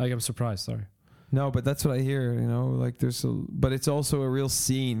 Like, I'm surprised, sorry. No, but that's what I hear, like but it's also a real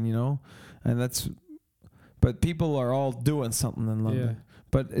scene, and but people are all doing something in London. Yeah.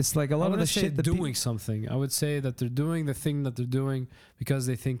 But it's like a lot of the shit that doing something. I would say that they're doing the thing that they're doing because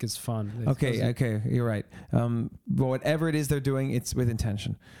they think it's fun. Okay, you're right. But whatever it is they're doing, it's with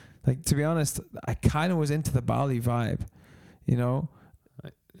intention. Like, to be honest, I kind of was into the Bali vibe,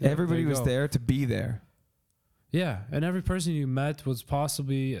 Everybody was there to be there. Yeah, and every person you met was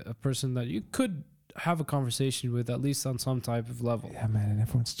possibly a person that you could have a conversation with, at least on some type of level. Yeah, man, and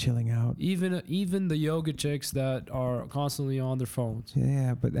everyone's chilling out. Even the yoga chicks that are constantly on their phones.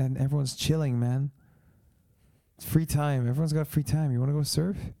 Yeah, but and everyone's chilling, man. It's free time. Everyone's got free time. You want to go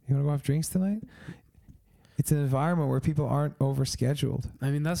surf? You want to go have drinks tonight? It's an environment where people aren't overscheduled. I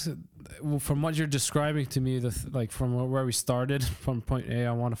mean, that's well, from what you're describing to me. Like from where we started, from point A,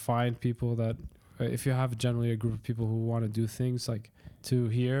 I want to find people that, if you have generally a group of people who want to do things, like to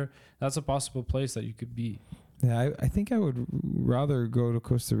here, that's a possible place that you could be. Yeah, I think I would rather go to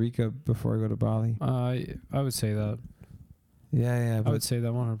Costa Rica before I go to Bali. I would say that. Yeah, I but would say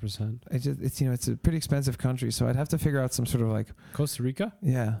that 100%. it's a pretty expensive country, so I'd have to figure out some sort of like Costa Rica?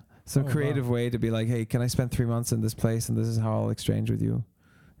 some Oh, creative way to be like, hey, can I spend 3 months in this place and this is how I'll exchange with you?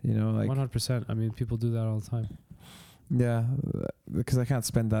 You know, like 100%. I mean, people do that all the time. yeah, because I can't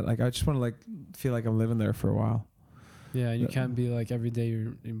spend that. Like I just want to like feel like I'm living there for a while. Yeah, and you Yeah. can't be like every day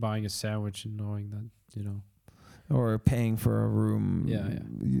you're buying a sandwich and knowing that, you know. Or paying for a room. Yeah.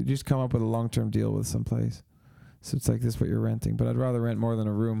 You just come up with a long-term deal with some place. So it's like this is what you're renting. But I'd rather rent more than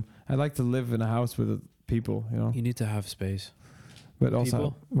a room. I'd like to live in a house with people, you know. You need to have space. But also,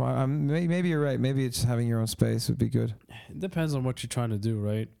 People? well, maybe you're right. Maybe it's just having your own space would be good. It depends on what you're trying to do,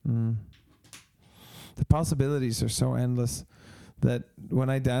 right? The possibilities are so endless that when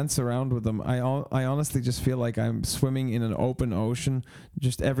I dance around with them, I honestly just feel like I'm swimming in an open ocean,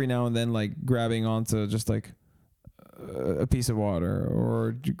 just every now and then like grabbing onto just like a piece of water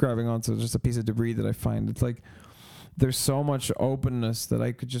or grabbing onto just a piece of debris that I find. It's like there's so much openness that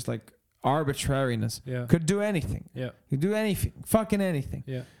I could just like arbitrariness. Yeah. Could do anything. Yeah. You do anything. Fucking anything.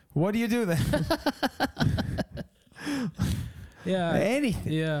 Yeah. What do you do then? Yeah.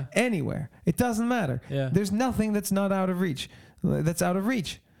 Anything. Yeah. Anywhere. It doesn't matter. Yeah. There's nothing that's not out of reach. That's out of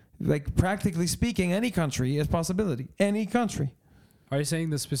reach. Like practically speaking, any country is possibility. Any country. Are you saying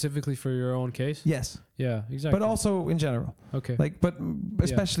this specifically for your own case? Yes. Yeah, exactly. But also in general. okay. Like, but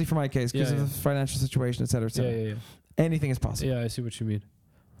especially for my case, because Yeah, of the financial situation, et cetera, et yeah, cetera. yeah. Anything is possible. Yeah, I see what you mean.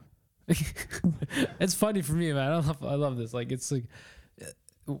 It's funny for me, man. I love this. Like, it's like,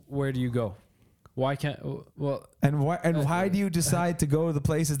 where do you go? Why can't? Well, And why do you decide to go to the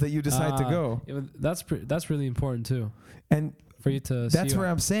places that you decide to go? yeah, that's really important too, And for you to. that's see where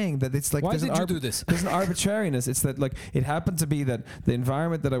I'm saying that it's like Why there's did an you do this? There's an arbitrariness. It's that like it happened to be that the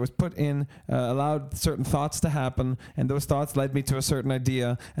environment that I was put in allowed certain thoughts to happen, and those thoughts led me to a certain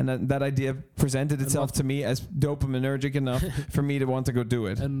idea, and that idea presented itself to me as dopaminergic enough for me to want to go do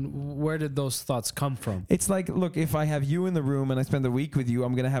it. And where did those thoughts come from? It's like, look, if I have you in the room and I spend a week with you,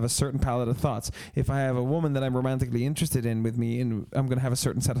 I'm going to have a certain palette of thoughts. If I have a woman that I'm romantically interested in with me, and I'm going to have a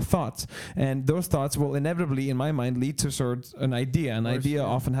certain set of thoughts. And those thoughts will inevitably, in my mind, lead to sort of an idea. An idea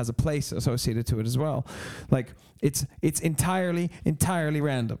often has a place associated to it as well. Like, it's entirely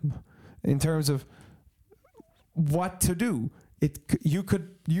random in terms of what to do.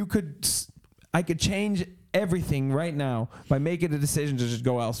 I could change everything right now by making a decision to just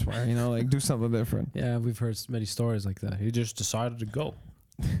go elsewhere, you know, like do something different. Yeah, we've heard many stories like that. He just decided to go.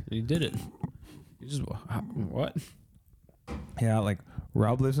 He did it. He just what? Yeah, like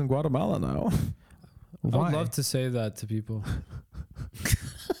Rob lives in Guatemala now. I would love to say that to people.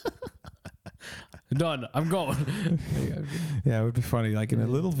 Done. I'm going. Yeah, it would be funny, like in a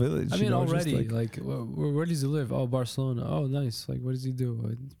little village. I you mean, know, just already, like where does he live? Oh, Barcelona. Oh, nice. Like, what does he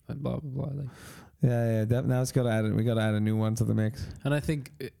do? Blah blah blah. Like, yeah. Now it's got to add it. We got to add a new one to the mix. and I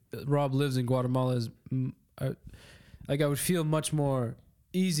think Rob lives in Guatemala is like I would feel much more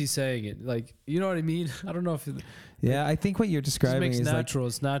easy saying it. Like, you know what I mean? I don't know if it Yeah, I think what you're just describing makes is natural.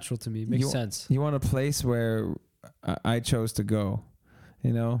 It's natural to me. It makes sense. You want a place where I chose to go,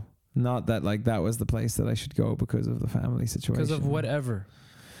 you know, not that like that was the place that I should go because of the family situation. Because of whatever.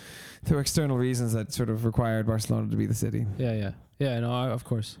 There were external reasons that sort of required Barcelona to be the city. Yeah. No, of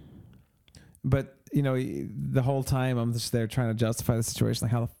course. But you know, the whole time I'm just there trying to justify the situation.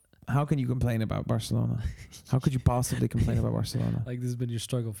 Like, how can you complain about Barcelona? How could you possibly complain about Barcelona? Like, this has been your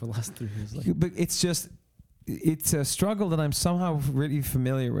struggle for the last 3 years. Like, But it's a struggle that I'm somehow really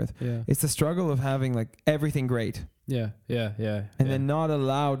familiar with. yeah. It's the struggle of having like everything great. Yeah. And then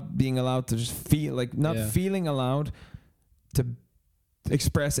not being allowed to just feel like feeling allowed to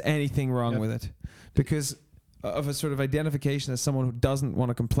express anything wrong with it because of a sort of identification as someone who doesn't want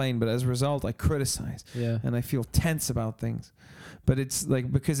to complain, but as a result I criticize and I feel tense about things. But it's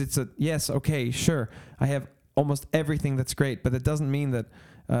like, because it's sure, I have almost everything that's great, but it doesn't mean that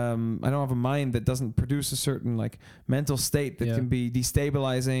I don't have a mind that doesn't produce a certain like mental state that can be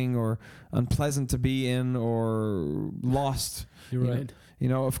destabilizing or unpleasant to be in or lost. You're right. You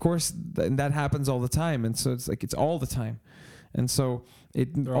know, of course, that happens all the time. And so it's like, it's all the time. And so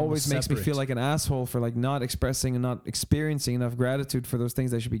They're always almost makes me feel separate. like an asshole for like not expressing and not experiencing enough gratitude for those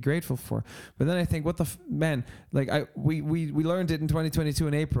things I should be grateful for. But then I think, what the man? Like we learned it in 2022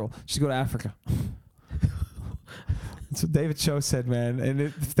 in April. Just go to Africa. That's what David Cho said, man.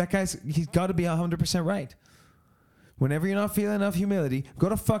 And he's got to be 100% right. Whenever you're not feeling enough humility, go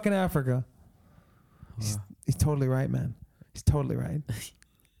to fucking Africa. He's totally right, man. He's totally right.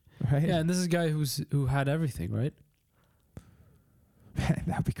 Right? Yeah, and this is a guy who had everything, right? Man,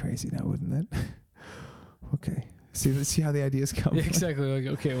 that'd be crazy now, wouldn't it? Okay. See how the ideas come. Yeah, exactly.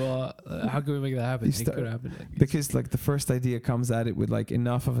 Like, okay, well, how can we make that happen? You It could happen. Because like the first idea comes at it with like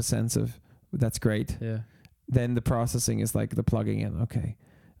enough of a sense of that's great. Yeah. Then the processing is like the plugging in. Okay.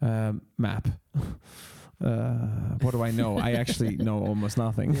 Map. What do I know? I actually know almost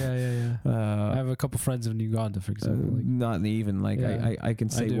nothing. Yeah. I have a couple friends in Uganda, for example. Like, Not even like Yeah. I can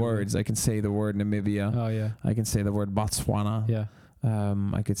say do. words. I can say the word Namibia. oh yeah, I can say the word Botswana. yeah.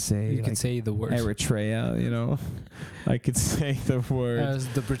 I could say You like can say the word. Eritrea, you know. I could say the word As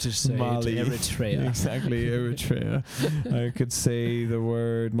the British say, Mali. Eritrea. Exactly, Eritrea. I could say the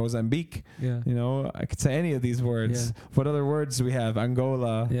word Mozambique, Yeah. you know. I could say any of these words. What other words do we have?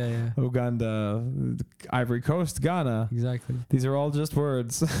 Angola, Yeah. Uganda, Ivory Coast, Ghana. Exactly. These are all just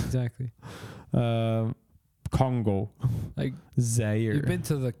words. Exactly. Congo, Like, Zaire. you've been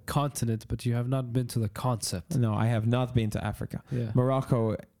to the continent, but you have not been to the concept. No, I have not been to Africa. Yeah.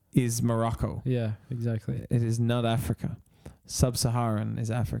 Morocco is Morocco. Yeah. Exactly. It is not Africa. Sub-Saharan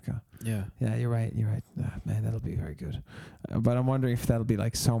is Africa. Yeah. Yeah, you're right. Man, that'll be very good. But I'm wondering if that'll be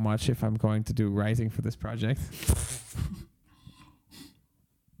like so much if I'm going to do writing for this project.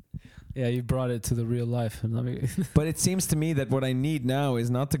 Yeah. You brought it to the real life, and let me. But it seems to me that what I need now is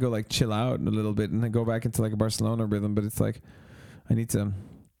not to go like chill out a little bit and then go back into like a Barcelona rhythm, but it's like I need to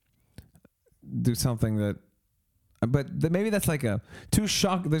do something that. But maybe that's like a too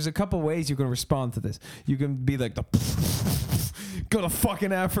shock. There's a couple ways you can respond to this. You can be like the go to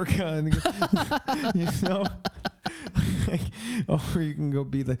fucking Africa, and you know, or you can go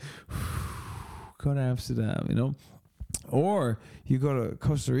be like go to Amsterdam, you know, or you go to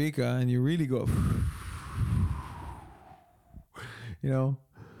Costa Rica and you really go, you know.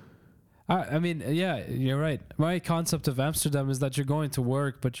 I mean, yeah, you're right. My concept of Amsterdam is that you're going to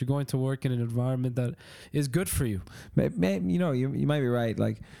work, but you're going to work in an environment that is good for you. You know, you might be right.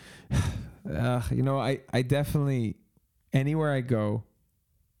 Like, you know, I definitely, anywhere I go,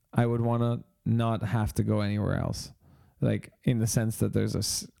 I would want to not have to go anywhere else. Like, in the sense that there's a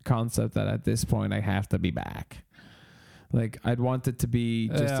concept that at this point I have to be back. Like, I'd want it to be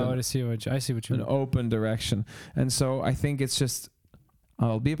just I see what you an mean. open direction. And so I think it's just,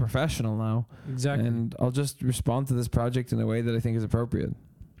 I'll be a professional now. Exactly. And I'll just respond to this project in a way that I think is appropriate.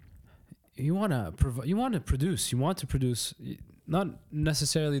 You want to produce. You want to produce, not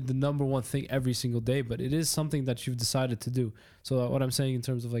necessarily the number one thing every single day, but it is something that you've decided to do. So what I'm saying in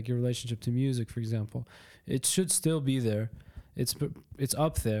terms of like your relationship to music, for example, it should still be there. It's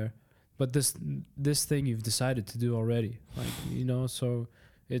up there, but this thing you've decided to do already, like, you know, so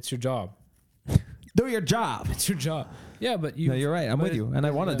it's your job. Do your job. It's your job. Yeah, but No, you're right. I'm with you, and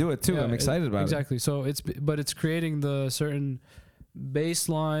I want to do it too. I'm excited about it. Exactly. So it's creating the certain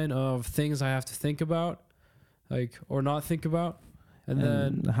baseline of things I have to think about, like, or not think about, and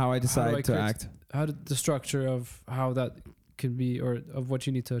then how I decide to act. the structure of how that can be, or of what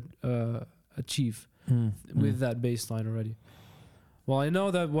you need to achieve with that baseline already. Well, I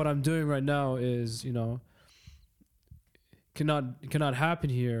know that what I'm doing right now is, you know, cannot happen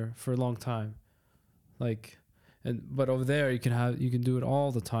here for a long time. Like, but over there you can do it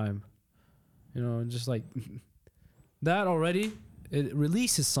all the time, you know, and just like that already, it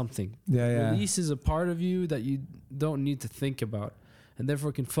releases something. Yeah. Releases a part of you that you don't need to think about, and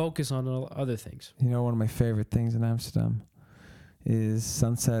therefore can focus on other things. You know, one of my favorite things in Amsterdam is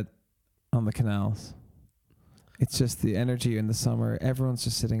sunset on the canals. It's just the energy in the summer. Everyone's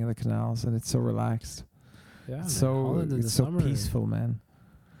just sitting in the canals, and it's so relaxed. Yeah, It's so peaceful, man.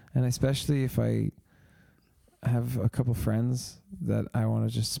 And especially if I have a couple friends that I want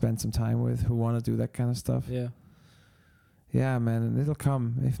to just spend some time with who want to do that kind of stuff. Yeah, man, and it'll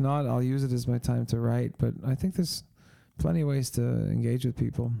come. If not, I'll use it as my time to write. But I think there's plenty of ways to engage with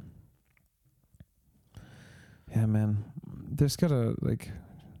people. Yeah, man. There's gotta, like,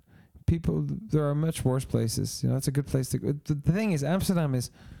 people, there are much worse places. You know, it's a good place to go. The thing is, Amsterdam is,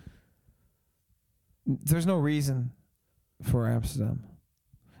 there's no reason for Amsterdam.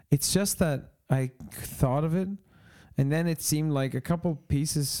 It's just that I thought of it, and then it seemed like a couple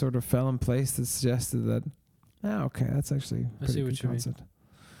pieces sort of fell in place that suggested that, okay, that's actually a pretty good concept.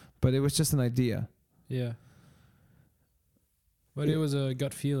 But it was just an idea. Yeah. But it was a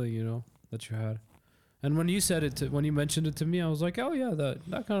gut feeling, that you had. And when you when you mentioned it to me, I was like, oh yeah, that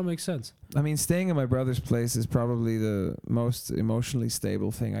kind of makes sense. I mean, staying in my brother's place is probably the most emotionally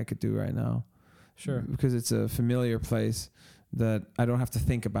stable thing I could do right now. Sure. Because it's a familiar place that I don't have to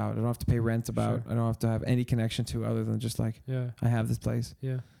think about. I don't have to pay rent about. Sure. I don't have to have any connection to other than just like, Yeah. I have this place.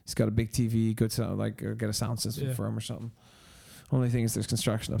 Yeah. It's got a big TV, good sound, like get a sound system for him or something. Only thing is there's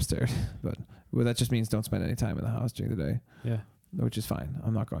construction upstairs, but that just means don't spend any time in the house during the day. Yeah. Which is fine.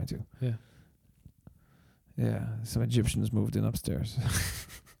 I'm not going to. Yeah. Yeah, some Egyptians moved in upstairs.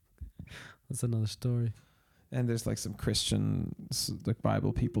 That's another story. And there's like some Christian, like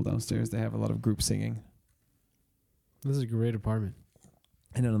Bible people downstairs. They have a lot of group singing. This is a great apartment.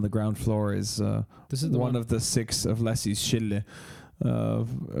 And then on the ground floor is This is the one of the 6 of Leslie's Schille,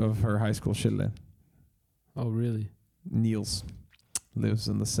 of her high school Schille. Oh, really? Niels lives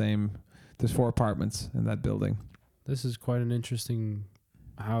in the same. There's 4 apartments in that building. This is quite an interesting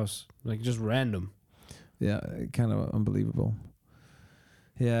house. Like, just random. Yeah, kind of unbelievable.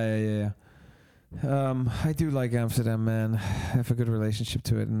 Yeah. I do like Amsterdam, man. I have a good relationship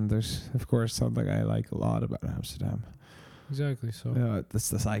to it, and there's, of course, something I like a lot about Amsterdam. Exactly. So That's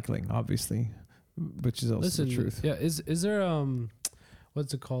the cycling, obviously, which is also the truth. Yeah. Is there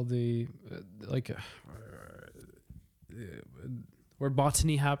what's it called, the where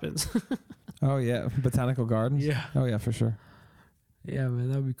botany happens? Oh yeah, botanical gardens. Yeah. Oh yeah, for sure. Yeah, man,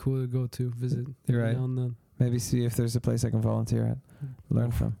 that'd be cool to go to visit. You're right. Now and then. Maybe see if there's a place I can volunteer at,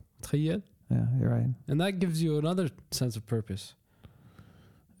 learn from. Très. Yeah, you're right. And that gives you another sense of purpose.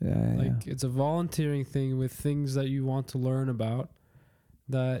 Yeah. Like, it's a volunteering thing with things that you want to learn about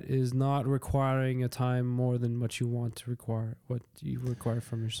that is not requiring a time more than what you require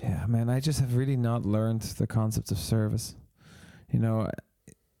from yourself. Yeah, man, I just have really not learned the concept of service.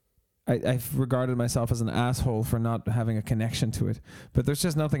 I've regarded myself as an asshole for not having a connection to it. But there's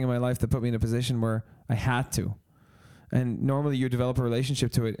just nothing in my life that put me in a position where I had to. And normally you develop a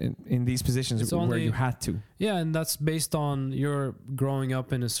relationship to it in these positions where you had to. Yeah, and that's based on your growing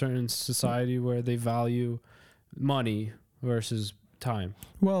up in a certain society where they value money versus time.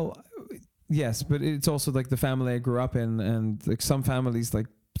 Well, yes, but it's also like the family I grew up in, and like some families, like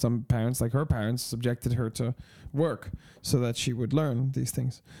some parents, like her parents, subjected her to work so that she would learn these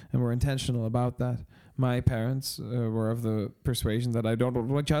things, and were intentional about that. My parents were of the persuasion that I don't want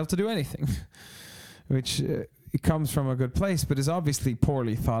my child to do anything, which it comes from a good place, but is obviously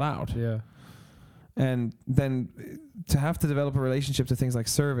poorly thought out. Yeah. And then to have to develop a relationship to things like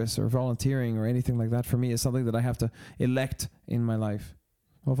service or volunteering or anything like that for me is something that I have to elect in my life.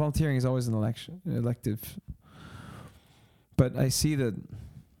 Well, volunteering is always an elective. But I see that.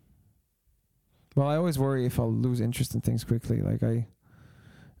 Well, I always worry if I'll lose interest in things quickly. Like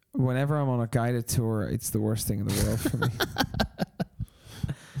whenever I'm on a guided tour, it's the worst thing in the world for me.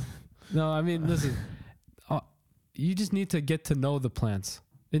 No, I mean, listen, you just need to get to know the plants.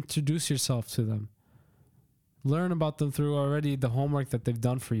 Introduce yourself to them. Learn about them through already the homework that they've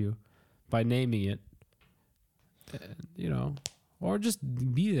done for you by naming it. Or just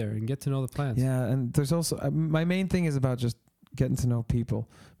be there and get to know the plants. Yeah, and there's also my main thing is about just getting to know people.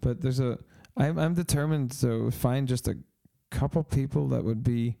 But I'm determined to find just a couple people that would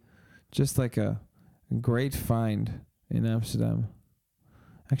be just like a great find in Amsterdam.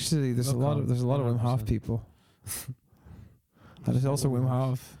 Actually, there's a lot of Wim Hof people. There's also Wim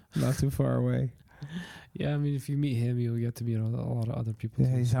Hof, not too far away. Yeah, I mean, if you meet him, you'll get to meet a lot of other people.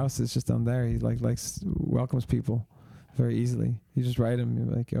 Yeah, too. his house is just down there. He likes welcomes people very easily. You just write him.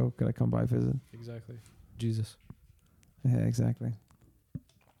 You're like, "Yo, can I come by visit?" Exactly. Jesus. Yeah, exactly.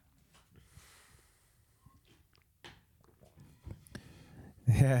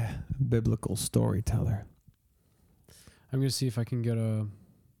 Yeah, biblical storyteller. I'm going to see if I can get a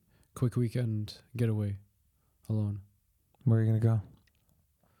quick weekend getaway alone. Where are you gonna go?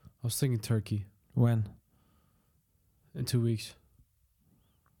 I was thinking Turkey When? in 2 weeks.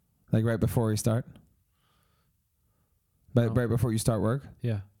 Like right before you start? No. Right before you start work?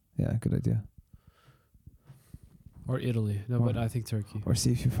 Yeah. Yeah, good idea. Or Italy. No, but I think Turkey. Or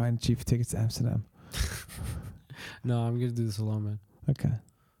see if you find cheap tickets to Amsterdam. No, I'm going to do this alone, man. Okay.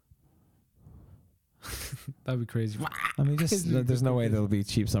 That'd be crazy. I mean, there's no way there'll be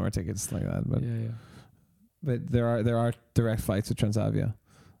cheap summer tickets like that. But Yeah. but there are direct flights with Transavia,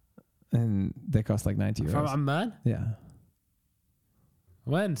 and they cost like 90 euros. From Amman? Yeah.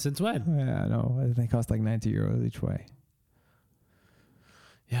 When? Since when? Yeah, I know. They cost like 90 euros each way.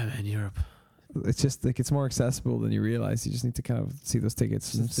 Yeah, man, Europe. It's just like it's more accessible than you realize. You just need to kind of see those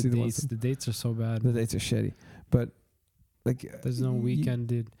tickets and see the ones. The dates are so bad. The dates are shitty, but like There's no weekend,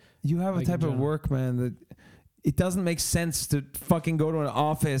 dude. You have Like a type in of general. work, man, that It doesn't make sense to fucking go to an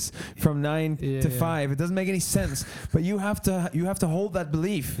office from 9 to 5. It doesn't make any sense. But you have to hold that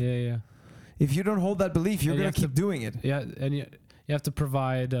belief. Yeah. If you don't hold that belief, you're And you gonna have to- keep doing it. Yeah, and you have to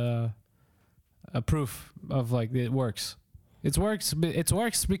provide a proof of like it works. It works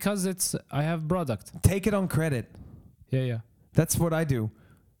because I have product. Take it on credit. Yeah. That's what I do.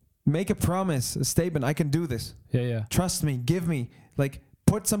 Make a promise, a statement. I can do this. Yeah. Trust me. Give me. Like,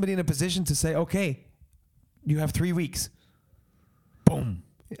 put somebody in a position to say, okay, you have 3 weeks. Boom.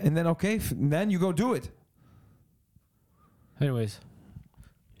 And then, okay, then you go do it. Anyways,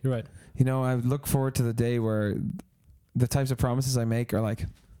 you're right. You know, I look forward to the day where the types of promises I make are like,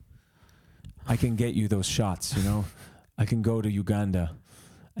 I can get you those shots, you know. I can go to Uganda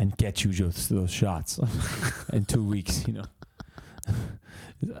and get you those shots in 2 weeks, you know.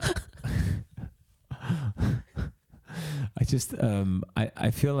 I just,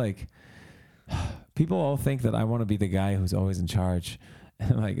 I feel like people all think that I want to be the guy who's always in charge.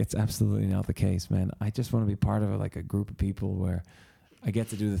 And like, it's absolutely not the case, man. I just want to be part of like a group of people where I get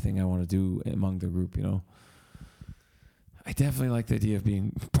to do the thing I want to do among the group, you know. I definitely like the idea of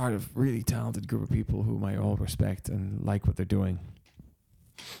being part of a really talented group of people whom I all respect and like what they're doing.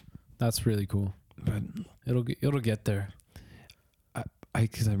 That's really cool. But It'll get there.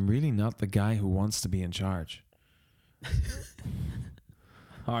 because I'm really not the guy who wants to be in charge.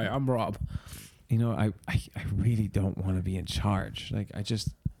 Hi, I'm Rob. You know, I really don't want to be in charge. Like,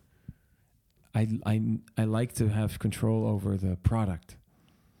 I like to have control over the product,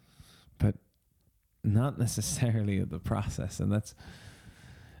 but not necessarily of the process. And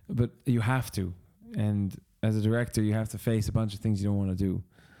but you have to. And as a director, you have to face a bunch of things you don't want to do,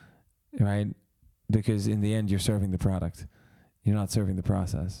 right? Because in the end, you're serving the product. You're not serving the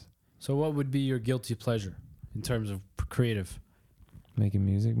process. So what would be your guilty pleasure in terms of creative? Making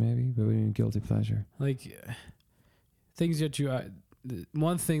music, maybe? But what do you mean guilty pleasure? Like things that you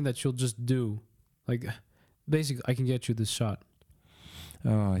one thing that you'll just do, like basically I can get you this shot.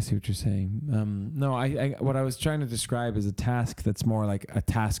 Oh, I see what you're saying. No, I what I was trying to describe is a task that's more like a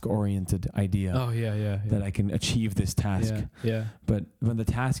task-oriented idea. Oh yeah. That I can achieve this task. Yeah. But when the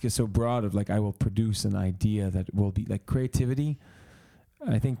task is so broad of like, I will produce an idea that will be like creativity.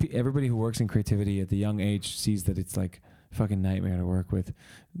 I think everybody who works in creativity at the young age sees that it's like a fucking nightmare to work with.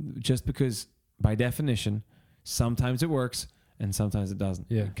 Just because by definition, sometimes it works and sometimes it doesn't.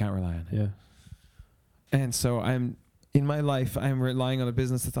 Yeah. You can't rely on it. Yeah. And so in my life, I'm relying on a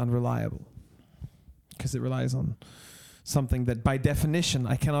business that's unreliable because it relies on something that by definition,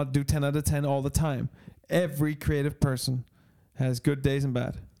 I cannot do 10 out of 10 all the time. Every creative person has good days and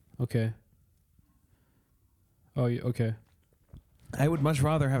bad. Okay. Oh, okay. I would much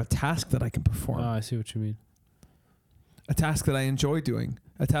rather have a task that I can perform, I see what you mean. a task that I enjoy doing,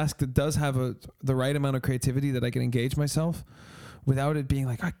 a task that does have the right amount of creativity that I can engage myself without it being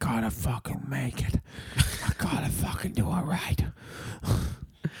like, I gotta fucking make it. I gotta fucking do it right.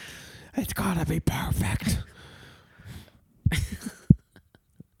 It's gotta be perfect.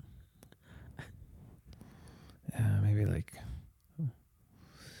 Maybe like,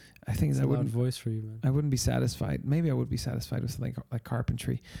 I think It's I a loud wouldn't. voice for you, man. I wouldn't be satisfied. Maybe I would be satisfied with something like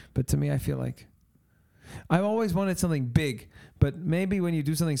carpentry. But to me, I feel like I've always wanted something big. But maybe when you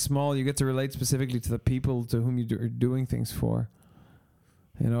do something small, you get to relate specifically to the people to whom you are doing things for.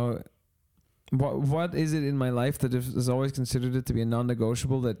 You know, what is it in my life that has always considered it to be a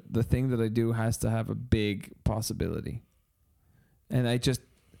non-negotiable, that the thing that I do has to have a big possibility? And I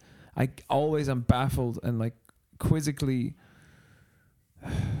always am baffled and like quizzically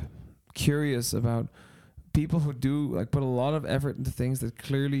curious about people who do like put a lot of effort into things that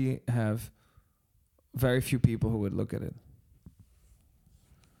clearly have very few people who would look at it.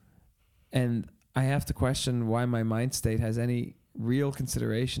 And I have to question why my mind state has any real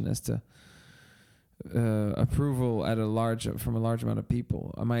consideration as to approval at from a large amount of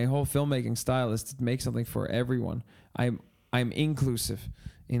people. My whole filmmaking style is to make something for everyone. I'm inclusive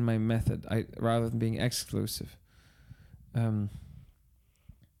in my method, rather than being exclusive. I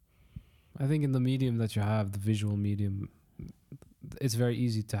think in the medium that you have, the visual medium, it's very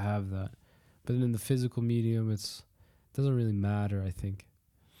easy to have that. But in the physical medium, it doesn't really matter, I think,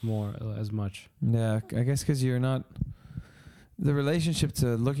 as much. Yeah, I guess because you're not. The relationship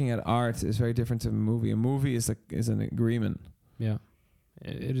to looking at art is very different to a movie. A movie is an agreement. Yeah,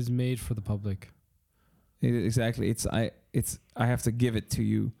 it is made for the public. Exactly. I have to give it to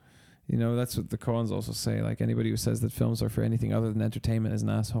you. You know, that's what the Coens also say. Like, anybody who says that films are for anything other than entertainment is an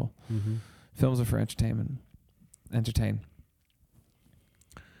asshole. Mm-hmm. Films are for entertainment. Entertain.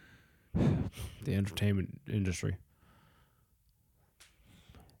 The entertainment industry.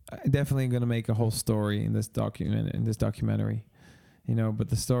 definitely going to make a whole story in this documentary, you know. But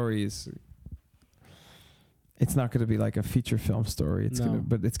the story is, it's not going to be like a feature film story. It's No.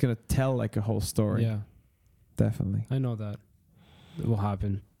 but it's going to tell like a whole story. Yeah, Definitely. I know that it will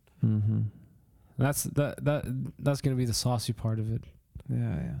happen. Mm-hmm. That's gonna be the saucy part of it.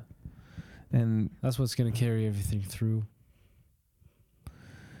 Yeah. And That's what's gonna carry everything through.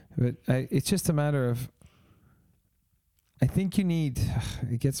 but it's just a matter of. I think you need.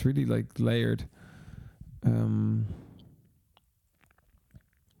 It gets really like layered.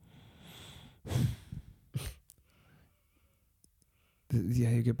 Yeah,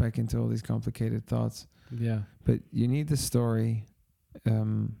 you get back into all these complicated thoughts. Yeah, But you need the story.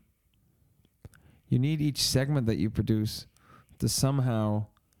 You need each segment that you produce to somehow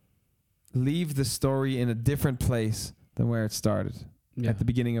leave the story in a different place than where it started at the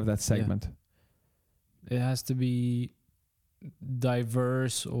beginning of that segment. It has to be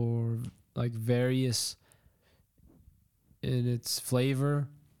diverse or like various in its flavor.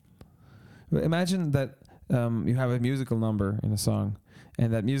 But imagine that you have a musical number in a song,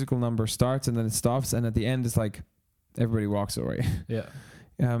 and that musical number starts and then it stops, and at the end it's like everybody walks away. Yeah,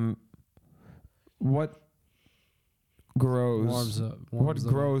 What grows? warms up. What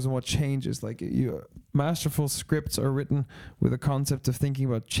grows and what changes? Like masterful scripts are written with a concept of thinking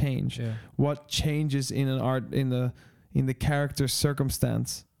about change. Yeah, What changes in an art in the character's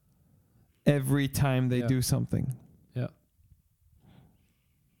circumstance every time they Yeah. do something. Yeah.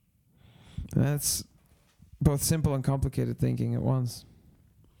 That's both simple and complicated thinking at once.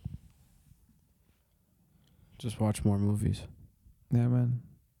 just watch more movies. Yeah, man.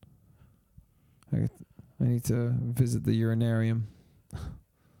 I need to visit the urinarium.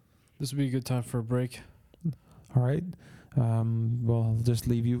 This would be a good time for a break. All right. Well, I'll just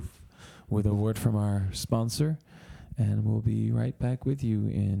leave you with a word from our sponsor, and we'll be right back with you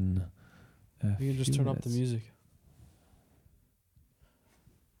in a You can just few turn up the minutes. music.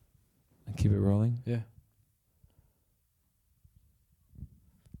 And keep it rolling. Yeah.